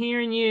 I'm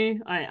hearing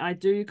you. I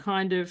do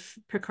kind of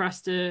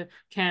procrastinate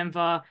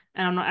Canva,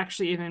 and I'm not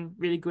actually even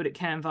really good at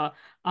Canva.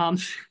 Um,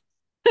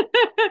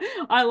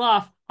 I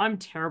laugh. I'm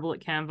terrible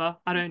at Canva.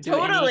 I don't do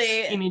any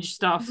Totally. image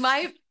stuff.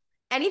 My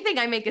anything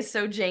I make is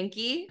so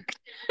janky.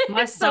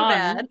 My It's so son,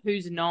 bad.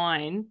 who's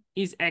 9,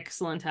 is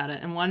excellent at it.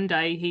 And one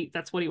day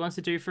that's what he wants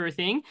to do for a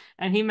thing.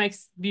 And he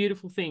makes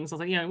beautiful things. I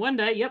was like, one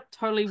day, yep,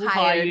 totally will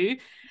hire Hired. you.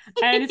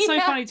 And it's so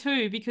Yeah. funny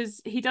too,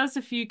 because he does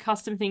a few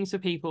custom things for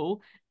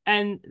people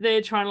and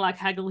they're trying to like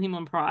haggle him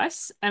on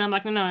price. And I'm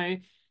like, no,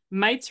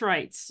 mates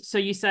rates. So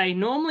you say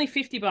normally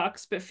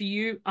 $50, but for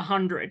you,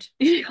 100.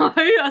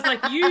 I was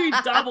like, you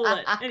double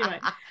it. Anyway,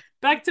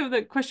 back to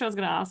the question I was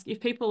going to ask. If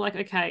people are like,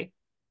 okay,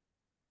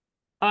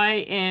 I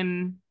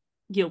am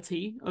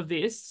guilty of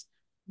this,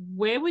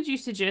 where would you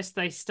suggest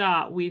they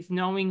start with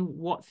knowing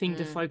what thing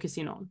to Mm, focus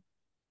in on?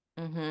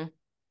 hmm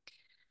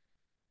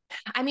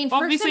I mean,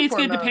 first Obviously, and it's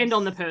going to depend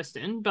on the foremost,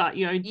 person, but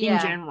in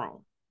yeah,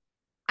 general.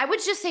 I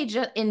would just say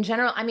in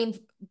general, I mean,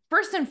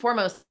 first and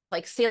foremost,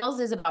 like sales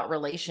is about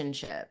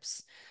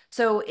relationships.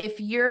 So if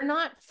you're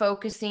not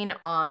focusing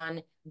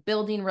on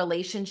building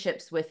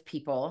relationships with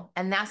people,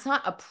 and that's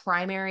not a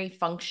primary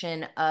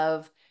function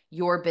of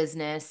your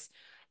business,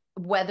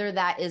 whether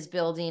that is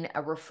building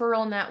a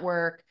referral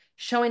network,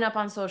 showing up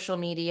on social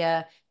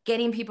media,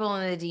 getting people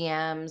in the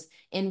DMs,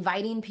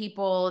 inviting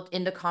people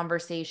into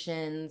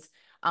conversations,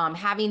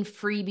 having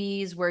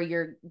freebies where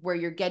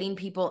you're getting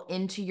people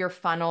into your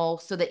funnel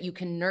so that you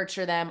can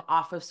nurture them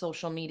off of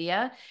social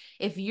media.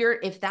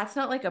 If that's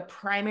not like a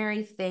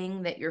primary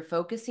thing that you're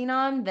focusing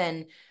on,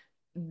 then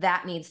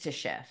that needs to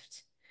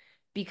shift,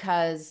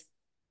 because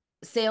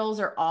sales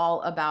are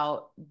all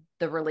about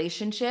the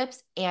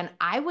relationships. And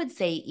I would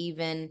say,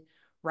 even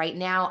right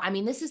now, I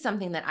mean, this is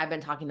something that I've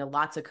been talking to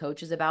lots of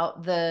coaches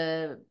about.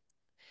 The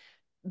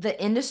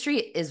industry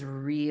is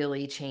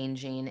really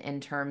changing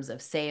in terms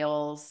of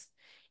sales,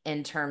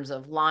 in terms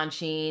of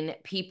launching.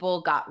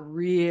 People got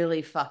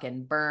really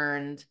fucking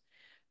burned,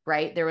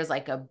 right? There was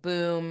like a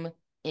boom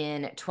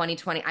in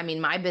 2020. I mean,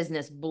 my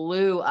business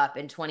blew up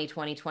in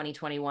 2020,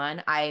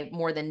 2021. I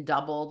more than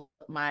doubled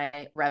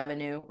my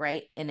revenue,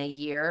 right, in a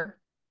year,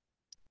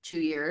 2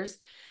 years.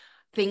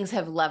 Things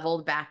have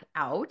leveled back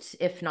out,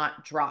 if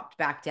not dropped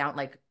back down.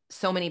 Like,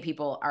 so many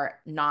people are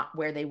not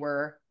where they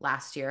were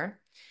last year.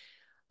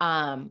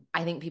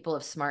 I think people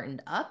have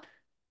smartened up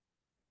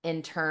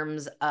in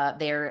terms of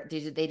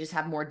they just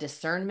have more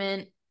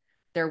discernment.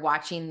 They're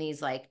watching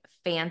these like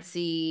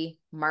fancy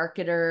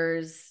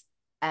marketers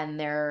and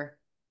they're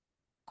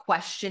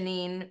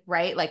questioning,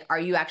 right? Like, are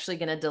you actually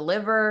going to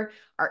deliver?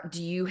 Or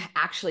do you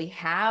actually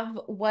have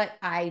what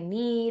I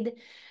need?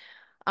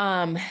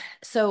 Um,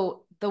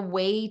 so the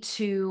way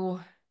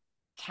to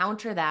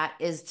counter that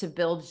is to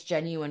build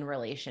genuine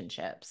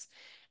relationships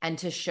and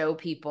to show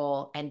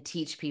people and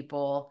teach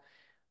people,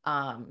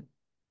 um,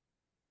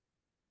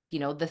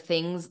 the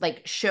things,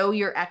 like show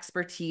your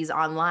expertise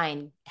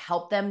online,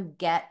 help them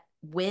get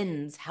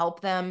wins,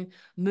 help them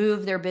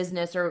move their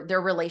business or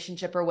their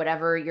relationship or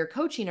whatever you're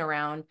coaching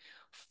around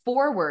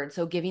forward.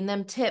 So giving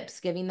them tips,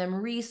 giving them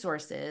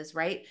resources,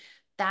 right?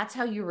 That's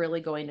how you're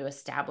really going to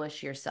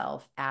establish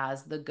yourself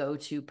as the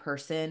go-to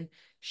person,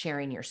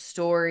 sharing your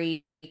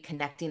story,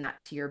 connecting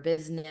that to your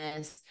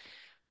business.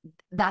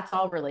 That's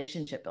all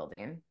relationship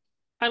building.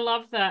 I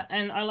love that.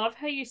 And I love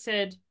how you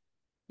said,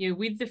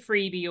 with the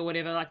freebie or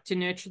whatever, like to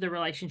nurture the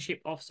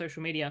relationship off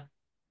social media,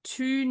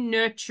 to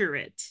nurture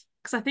it.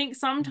 Because I think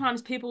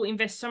sometimes people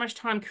invest so much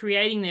time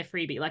creating their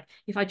freebie. Like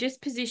if I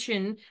just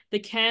position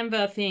the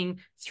Canva thing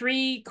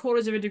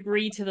 3/4 of a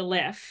degree to the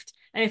left,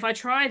 and if I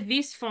try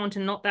this font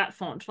and not that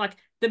font, like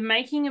the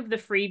making of the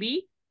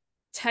freebie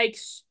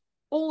takes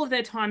all of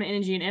their time,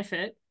 energy, and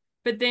effort.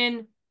 But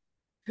then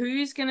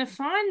who's going to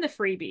find the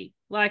freebie?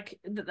 Like,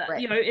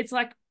 Right. it's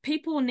like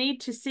people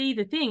need to see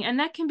the thing, and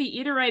that can be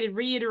iterated,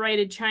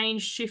 reiterated,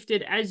 changed,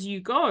 shifted as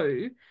you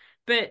go.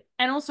 But,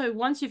 and also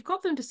once you've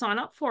got them to sign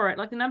up for it,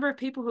 like the number of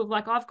people who've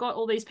like, I've got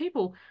all these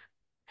people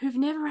who've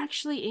never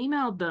actually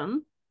emailed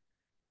them.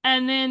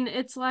 And then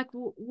it's like,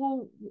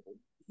 well,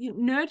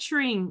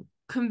 nurturing,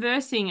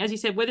 conversing, as you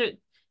said, whether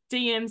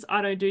DMs,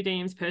 I don't do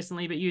DMs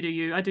personally, but you do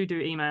you. I do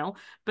email.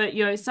 But,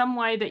 some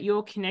way that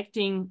you're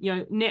connecting,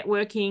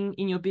 networking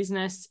in your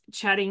business,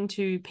 chatting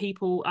to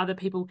people, other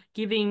people,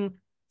 giving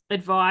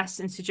advice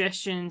and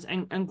suggestions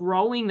and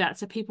growing that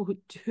so people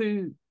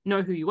who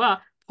know who you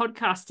are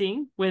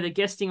podcasting, whether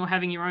guesting or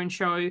having your own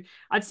show,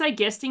 I'd say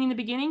guesting in the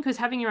beginning, because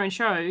having your own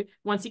show,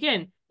 once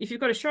again, if you've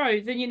got a show,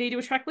 then you need to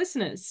attract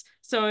listeners.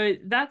 So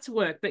that's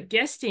work. But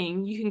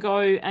guesting, you can go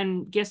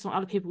and guest on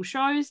other people's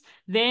shows.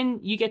 Then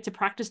you get to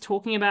practice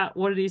talking about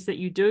what it is that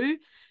you do.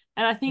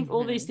 And I think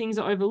all these things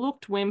are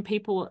overlooked when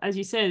people, as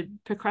you said,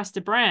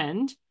 procrastinate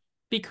brand,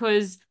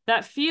 because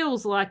that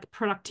feels like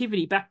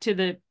productivity. Back to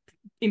the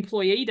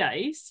employee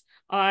days,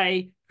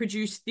 I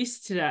produced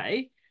this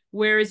today.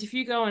 Whereas if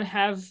you go and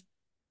have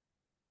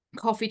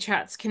coffee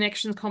chats,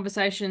 connections,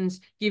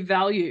 conversations, give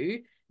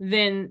value,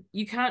 then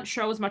you can't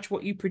show as much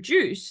what you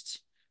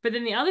produced. But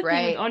then the other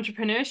thing with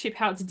entrepreneurship,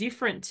 how it's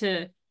different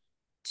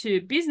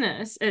to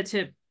business,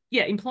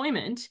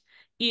 employment,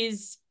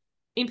 is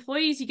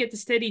employees, you get the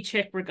steady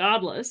check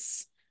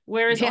regardless.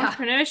 Whereas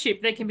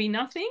entrepreneurship, there can be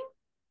nothing,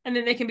 and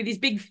then there can be this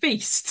big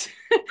feast.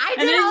 I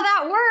did all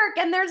that work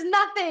and there's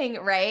nothing,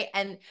 right?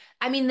 And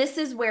I mean, this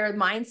is where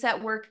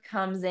mindset work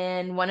comes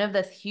in. One of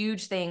the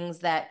huge things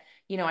that,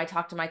 you know, I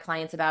talk to my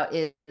clients about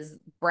is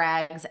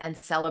brags and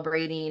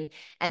celebrating,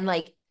 and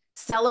like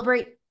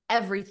celebrate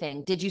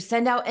everything. Did you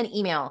send out an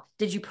email?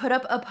 Did you put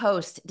up a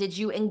post? Did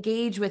you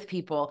engage with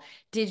people?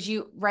 Did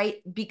you,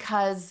 right?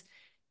 Because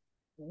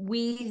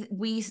we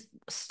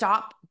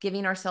stop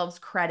giving ourselves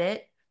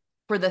credit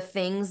for the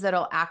things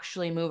that'll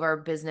actually move our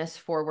business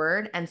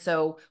forward. And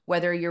so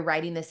whether you're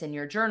writing this in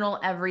your journal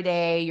every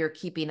day, you're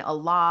keeping a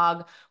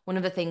log. One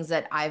of the things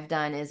that I've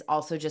done is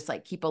also just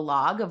like keep a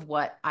log of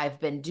what I've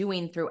been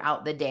doing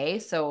throughout the day.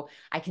 So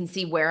I can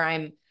see where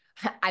I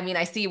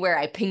see where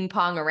I ping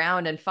pong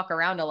around and fuck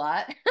around a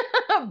lot,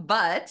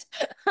 but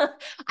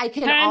I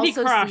can Candy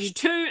also Crush, see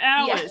 2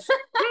 hours.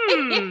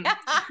 Yeah.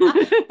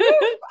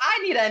 I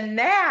need a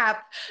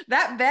nap.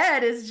 That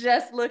bed is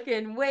just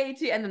looking way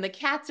too, and then the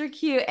cats are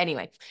cute.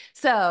 Anyway,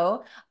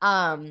 so,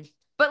 but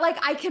like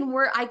I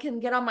can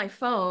get on my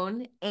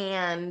phone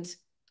and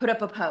put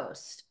up a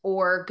post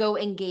or go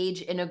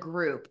engage in a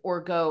group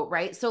or go,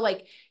 right? So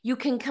like you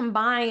can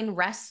combine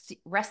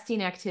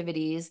resting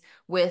activities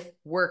with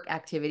work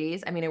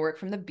activities. I mean, I work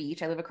from the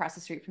beach. I live across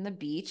the street from the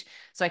beach,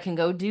 so I can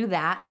go do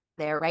that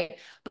there, right?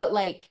 But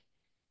like,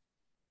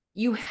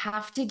 you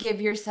have to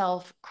give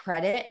yourself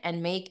credit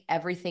and make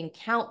everything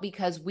count,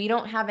 because we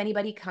don't have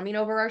anybody coming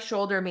over our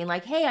shoulder and being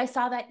like, hey, I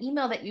saw that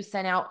email that you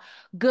sent out.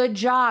 Good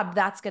job.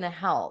 That's going to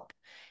help.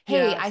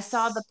 Hey, I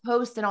saw the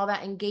post and all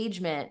that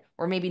engagement,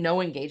 or maybe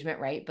no engagement,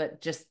 right? But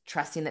just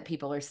trusting that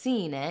people are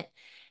seeing it.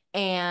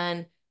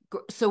 And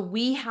so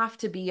we have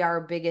to be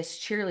our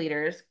biggest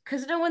cheerleaders,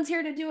 because no one's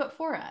here to do it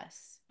for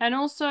us. And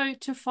also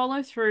to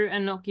follow through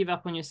and not give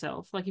up on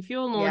yourself. Like if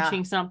you're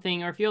launching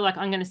something, or if you're like,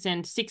 I'm going to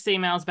send 6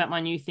 emails about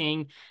my new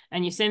thing,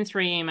 and you send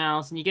 3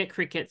 emails and you get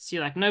crickets,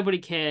 you're like, nobody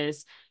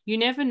cares. You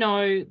never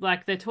know.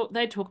 Like they talk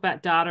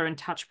about data and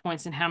touch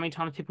points and how many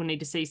times people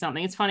need to see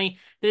something. It's funny.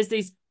 There's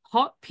these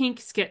hot pink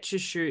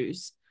Skechers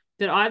shoes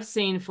that I've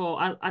seen for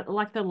I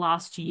like the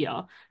last year,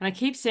 and I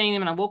keep seeing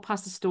them, and I walk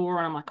past the store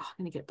and I'm like, oh,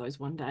 I'm going to get those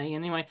one day.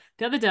 Anyway,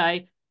 the other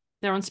day,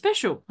 they're on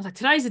special. I was like,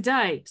 today's the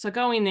day. So I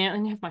go in there,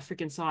 and you have my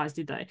freaking size,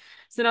 did they?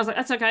 So then I was like,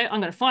 that's okay. I'm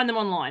going to find them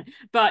online.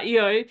 But,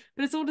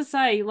 but it's all to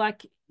say,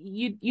 like,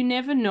 you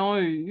never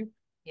know.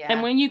 Yeah.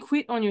 And when you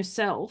quit on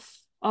yourself,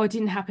 oh, it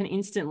didn't happen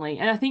instantly.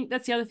 And I think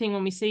that's the other thing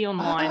when we see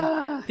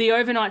online, the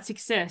overnight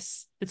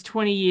success that's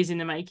 20 years in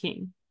the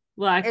making.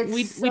 Like,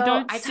 we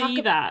don't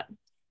see that.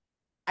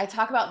 I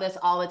talk about this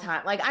all the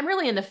time. Like I'm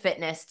really into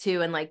fitness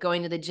too, and like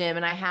going to the gym.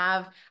 And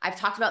I've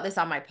talked about this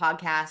on my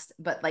podcast,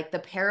 but like the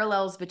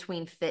parallels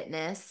between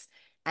fitness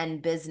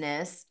and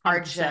business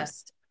are 100%.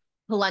 just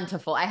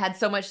plentiful. I had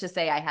so much to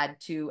say. I had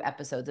 2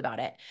 episodes about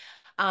it.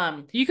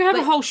 You could have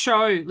a whole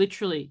show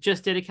literally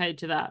just dedicated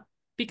to that.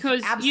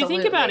 Because you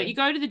think about it, you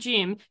go to the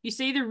gym, you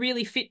see the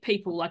really fit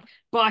people like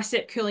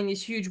bicep curling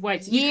these huge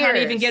weights. You can't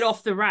even get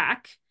off the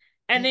rack.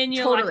 And then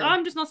you're like, oh,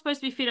 I'm just not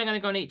supposed to be fit. I'm going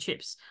to go and eat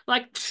chips.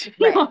 Like,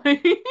 no.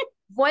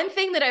 One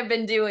thing that I've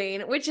been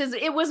doing, which is,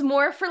 it was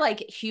more for like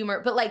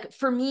humor, but like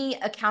for me,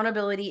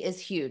 accountability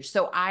is huge.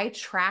 So I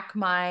track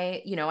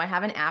I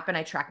have an app and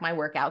I track my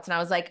workouts, and I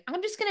was like,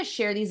 I'm just going to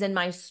share these in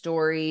my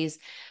stories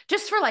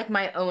just for like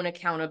my own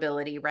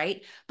accountability.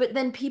 Right. But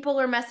then people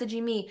are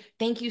messaging me,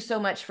 thank you so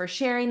much for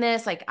sharing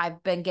this. Like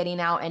I've been getting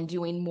out and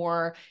doing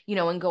more,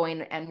 and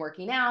going and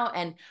working out.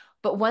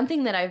 But one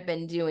thing that I've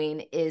been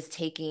doing is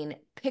taking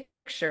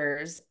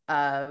pictures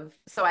of,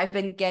 so I've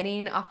been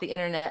getting off the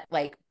internet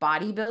like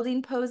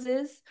bodybuilding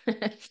poses.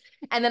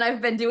 And then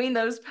I've been doing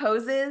those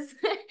poses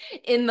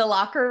in the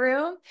locker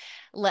room.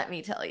 Let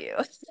me tell you,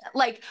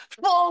 like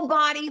full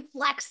body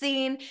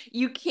flexing.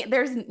 You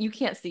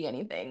can't see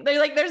anything.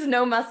 There's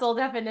no muscle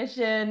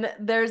definition.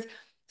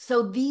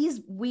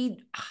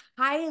 We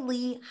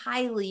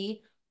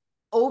highly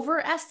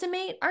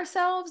overestimate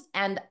ourselves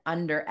and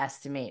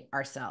underestimate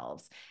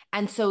ourselves.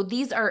 And so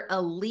these are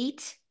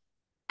elite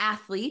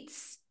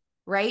athletes,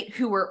 right?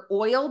 Who are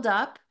oiled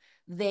up.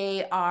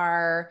 They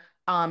are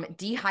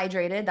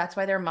dehydrated. That's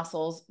why their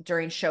muscles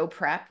during show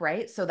prep,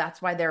 right? So that's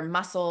why their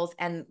muscles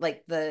and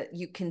like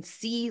you can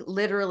see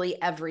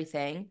literally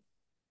everything.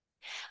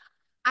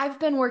 I've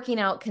been working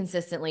out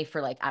consistently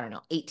for like, I don't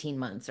know, 18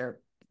 months or,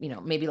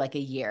 maybe like a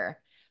year.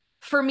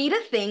 For me to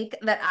think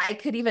that I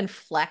could even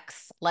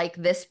flex like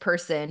this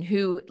person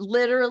who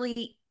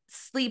literally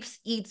sleeps,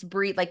 eats,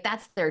 breathe, like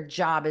that's their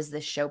job is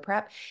this show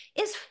prep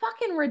is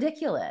fucking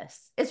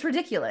ridiculous. It's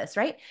ridiculous,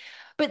 right?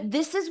 But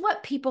this is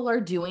what people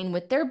are doing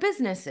with their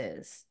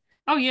businesses.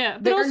 Oh yeah,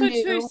 but They're also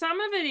too, new.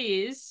 some of it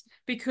is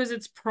because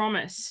it's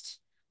promised.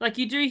 Like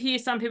you do hear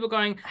some people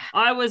going,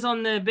 I was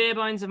on the bare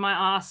bones of my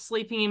ass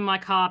sleeping in my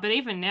car, but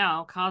even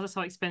now, cars are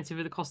so expensive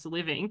with the cost of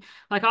living.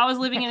 Like I was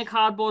living in a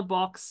cardboard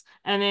box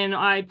and then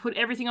I put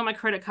everything on my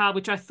credit card,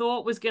 which I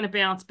thought was going to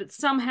bounce, but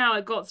somehow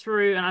it got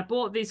through and I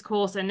bought this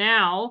course and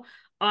now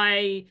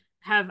I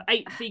have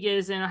 8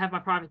 figures and I have my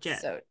private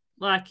jet. So,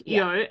 Like,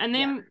 yeah. and Yeah.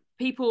 then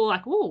people are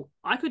like, oh,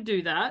 I could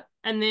do that.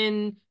 And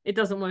then it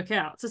doesn't work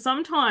out. So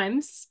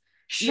sometimes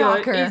it's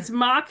Shocker.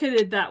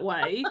 marketed that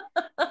way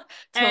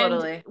and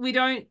Totally. we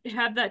don't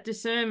have that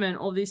discernment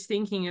or this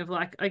thinking of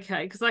like,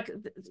 okay, because like,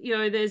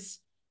 there's,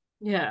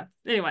 yeah.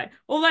 Anyway,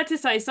 all that to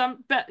say,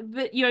 but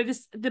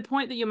this the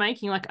point that you're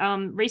making, like,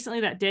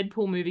 recently that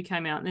Deadpool movie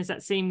came out, and there's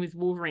that scene with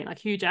Wolverine, like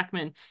Hugh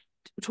Jackman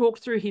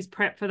talked through his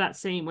prep for that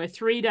scene where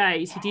 3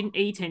 days he didn't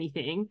eat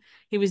anything,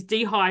 he was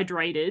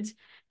dehydrated,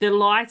 the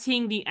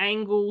lighting, the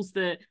angles,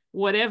 the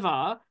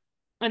whatever,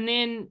 and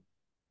then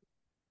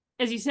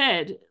as you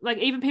said, like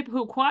even people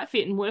who are quite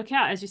fit and work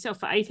out as yourself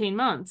for 18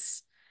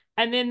 months.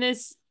 And then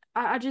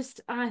I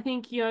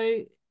think,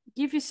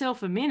 give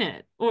yourself a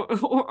minute or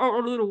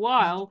a little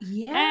while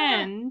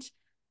Yeah. and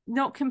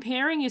not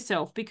comparing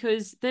yourself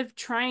because they've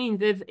trained,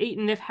 they've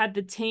eaten, they've had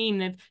the team.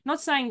 They've not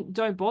saying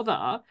don't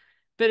bother,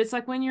 but it's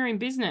like when you're in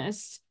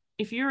business,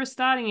 if you're a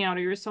starting out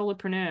or you're a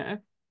solopreneur,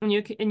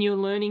 and you're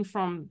learning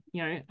from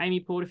Amy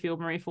Porterfield,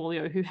 Marie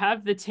Forleo, who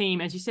have the team,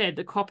 as you said,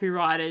 the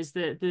copywriters,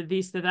 the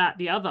this, the that,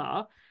 the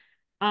other,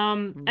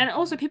 and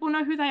also Mhm. people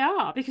know who they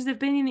are because they've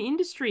been in the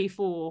industry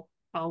for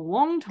a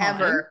long time.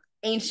 Ever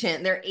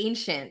ancient. They're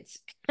ancient.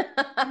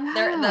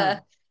 They're Yeah.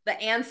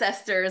 the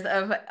ancestors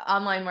of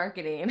online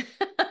marketing.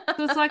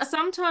 So it's like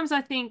sometimes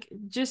I think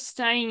just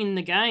staying in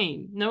the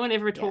game. No one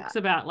ever Yeah. talks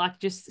about like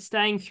just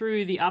staying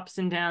through the ups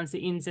and downs, the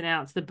ins and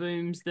outs, the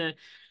booms, the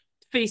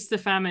feasts, the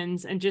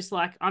famines, and just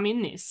like, I'm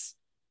in this.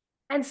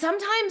 And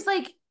sometimes,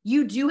 like,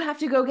 you do have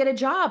to go get a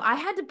job. I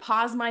had to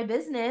pause my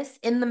business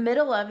in the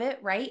middle of it,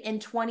 right? In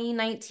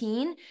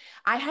 2019,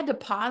 I had to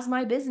pause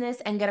my business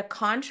and get a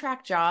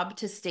contract job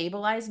to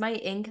stabilize my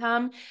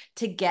income,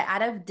 to get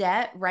out of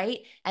debt, right?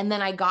 And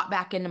then I got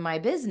back into my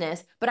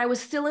business, but I was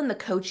still in the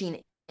coaching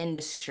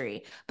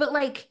industry. But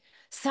like,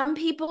 some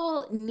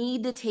people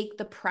need to take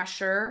the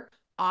pressure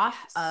off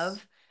Yes.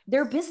 of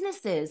their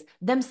businesses,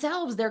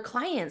 themselves, their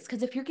clients.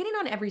 Because if you're getting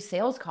on every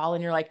sales call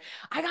and you're like,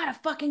 I gotta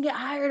fucking get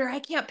hired or I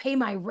can't pay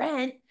my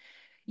rent,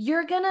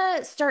 you're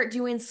gonna start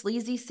doing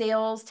sleazy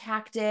sales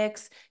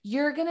tactics.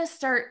 You're gonna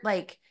start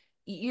like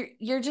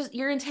you're just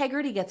your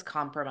integrity gets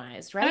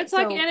compromised, And right? it's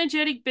like So,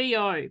 energetic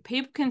BO.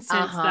 People can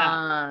sense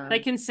that. They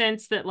uh-huh, can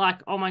sense that,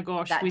 like, oh my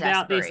gosh, that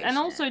without this. And desperation.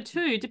 also,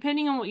 too,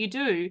 depending on what you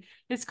do,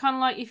 it's kind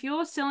of like if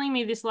you're selling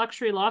me this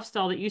luxury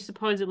lifestyle that you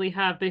supposedly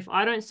have, but if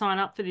I don't sign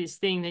up for this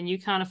thing, then you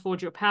can't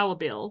afford your power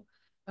bill.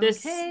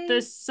 Okay.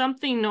 There's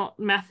something not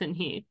mathing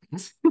here.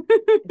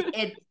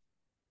 It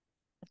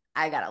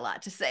I got a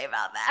lot to say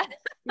about that.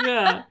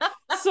 Yeah.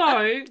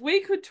 So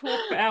we could talk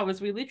for hours.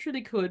 We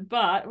literally could,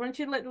 but I want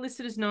you to let the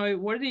listeners know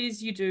what it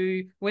is you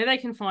do, where they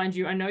can find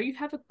you. I know you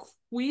have a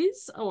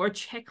quiz or a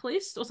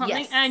checklist or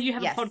something, and Yes, you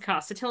have a yes.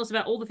 podcast. So tell us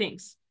about all the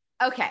things.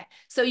 Okay,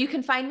 so you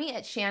can find me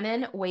at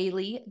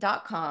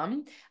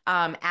shannonwhaley.com,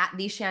 at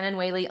the Shannon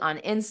Whaley on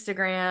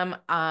Instagram.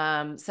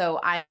 So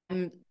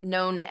I'm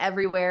known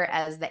everywhere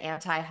as the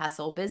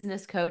anti-hustle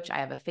business coach. I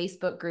have a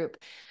Facebook group.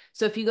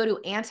 So if you go to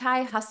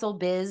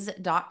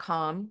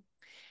antihustlebiz.com,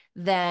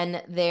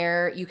 then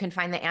there you can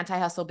find the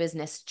anti-hustle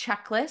business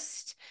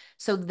checklist.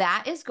 So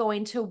that is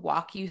going to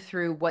walk you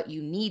through what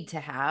you need to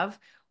have,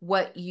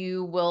 what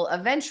you will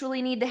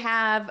eventually need to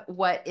have,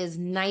 what is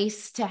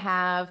nice to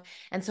have.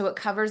 And so it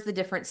covers the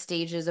different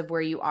stages of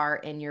where you are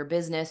in your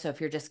business. So if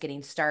you're just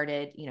getting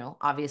started,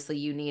 obviously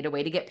you need a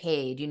way to get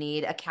paid, you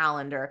need a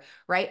calendar,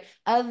 right?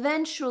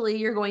 Eventually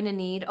you're going to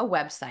need a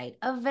website.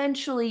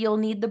 Eventually you'll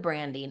need the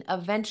branding.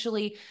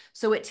 Eventually,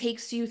 so it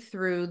takes you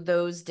through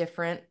those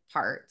different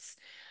parts.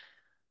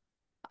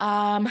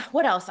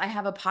 What else? I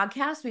have a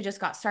podcast. We just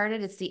got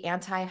started. It's the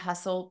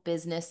Anti-Hustle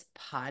Business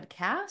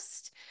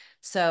Podcast.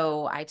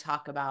 So I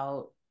talk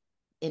about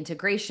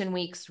integration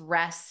weeks,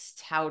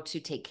 rest, how to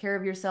take care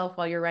of yourself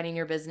while you're running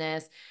your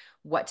business,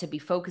 what to be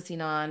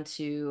focusing on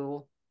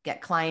to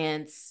get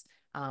clients,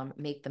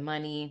 make the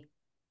money.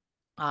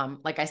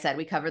 Like I said,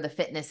 we cover the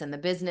fitness and the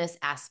business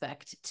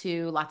aspect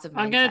too, lots of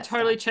I'm gonna mindset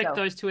totally stuff. check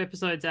So those 2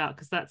 episodes out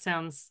because that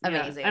sounds, yeah. And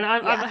amazing.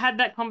 I've Yeah, had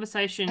that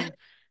conversation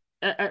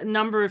a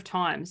number of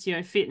times,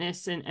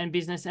 fitness and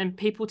business, and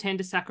people tend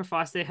to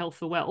sacrifice their health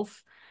for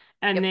wealth.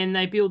 And yep, then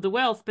they build the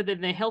wealth, but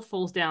then their health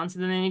falls down. So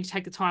then they need to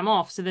take the time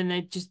off. So then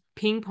they're just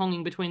ping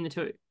ponging between the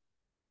two.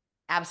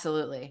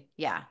 absolutely.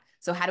 Yeah.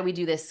 So how do we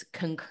do this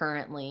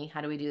concurrently?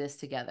 How do we do this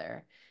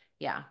together?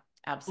 Yeah,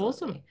 Awesome.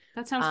 absolutely.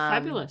 That sounds Um,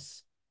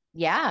 fabulous.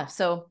 yeah,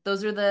 so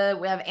those are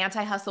we have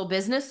anti-hustle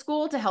business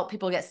school to help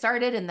people get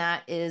started, and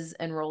that is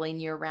enrolling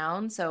year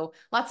round. So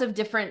lots of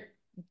different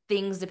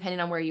things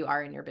depending on where you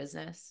are in your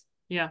business.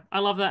 Yeah, I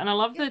love that. And I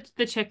love Yep.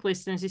 the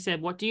checklist. And as you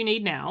said, what do you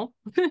need now?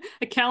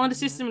 A calendar Mhm.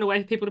 system and a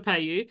way for people to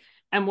pay you.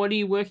 And what are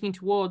you working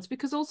towards?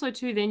 Because also,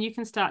 too, then you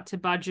can start to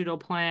budget or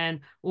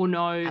plan or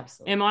know, am I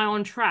Absolutely.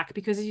 on track?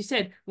 Because as you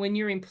said, when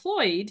you're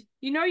employed,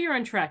 you know you're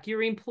on track.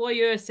 Your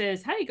employer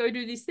says, hey, go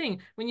do this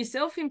thing. When you're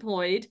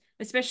self-employed,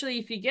 especially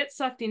if you get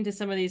sucked into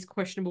some of these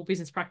questionable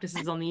business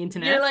practices on the You're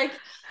internet, like,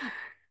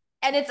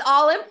 and it's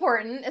all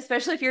important,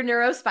 especially if you're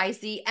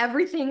neurospicy.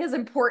 Everything is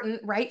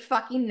important right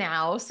fucking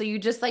now. So you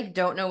just like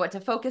don't know what to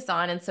focus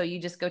on. And so you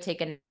just go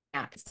take a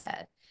nap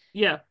instead.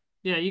 yeah.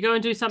 Yeah, you go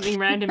and do something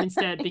random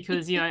instead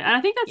because, and I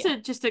think that's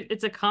Yeah.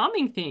 it's a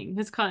calming thing.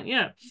 It's kind of,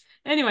 yeah.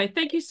 Anyway,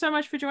 thank you so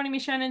much for joining me,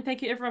 Shannon.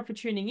 Thank you everyone for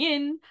tuning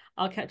in.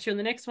 I'll catch you on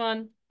the next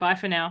one. Bye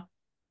for now.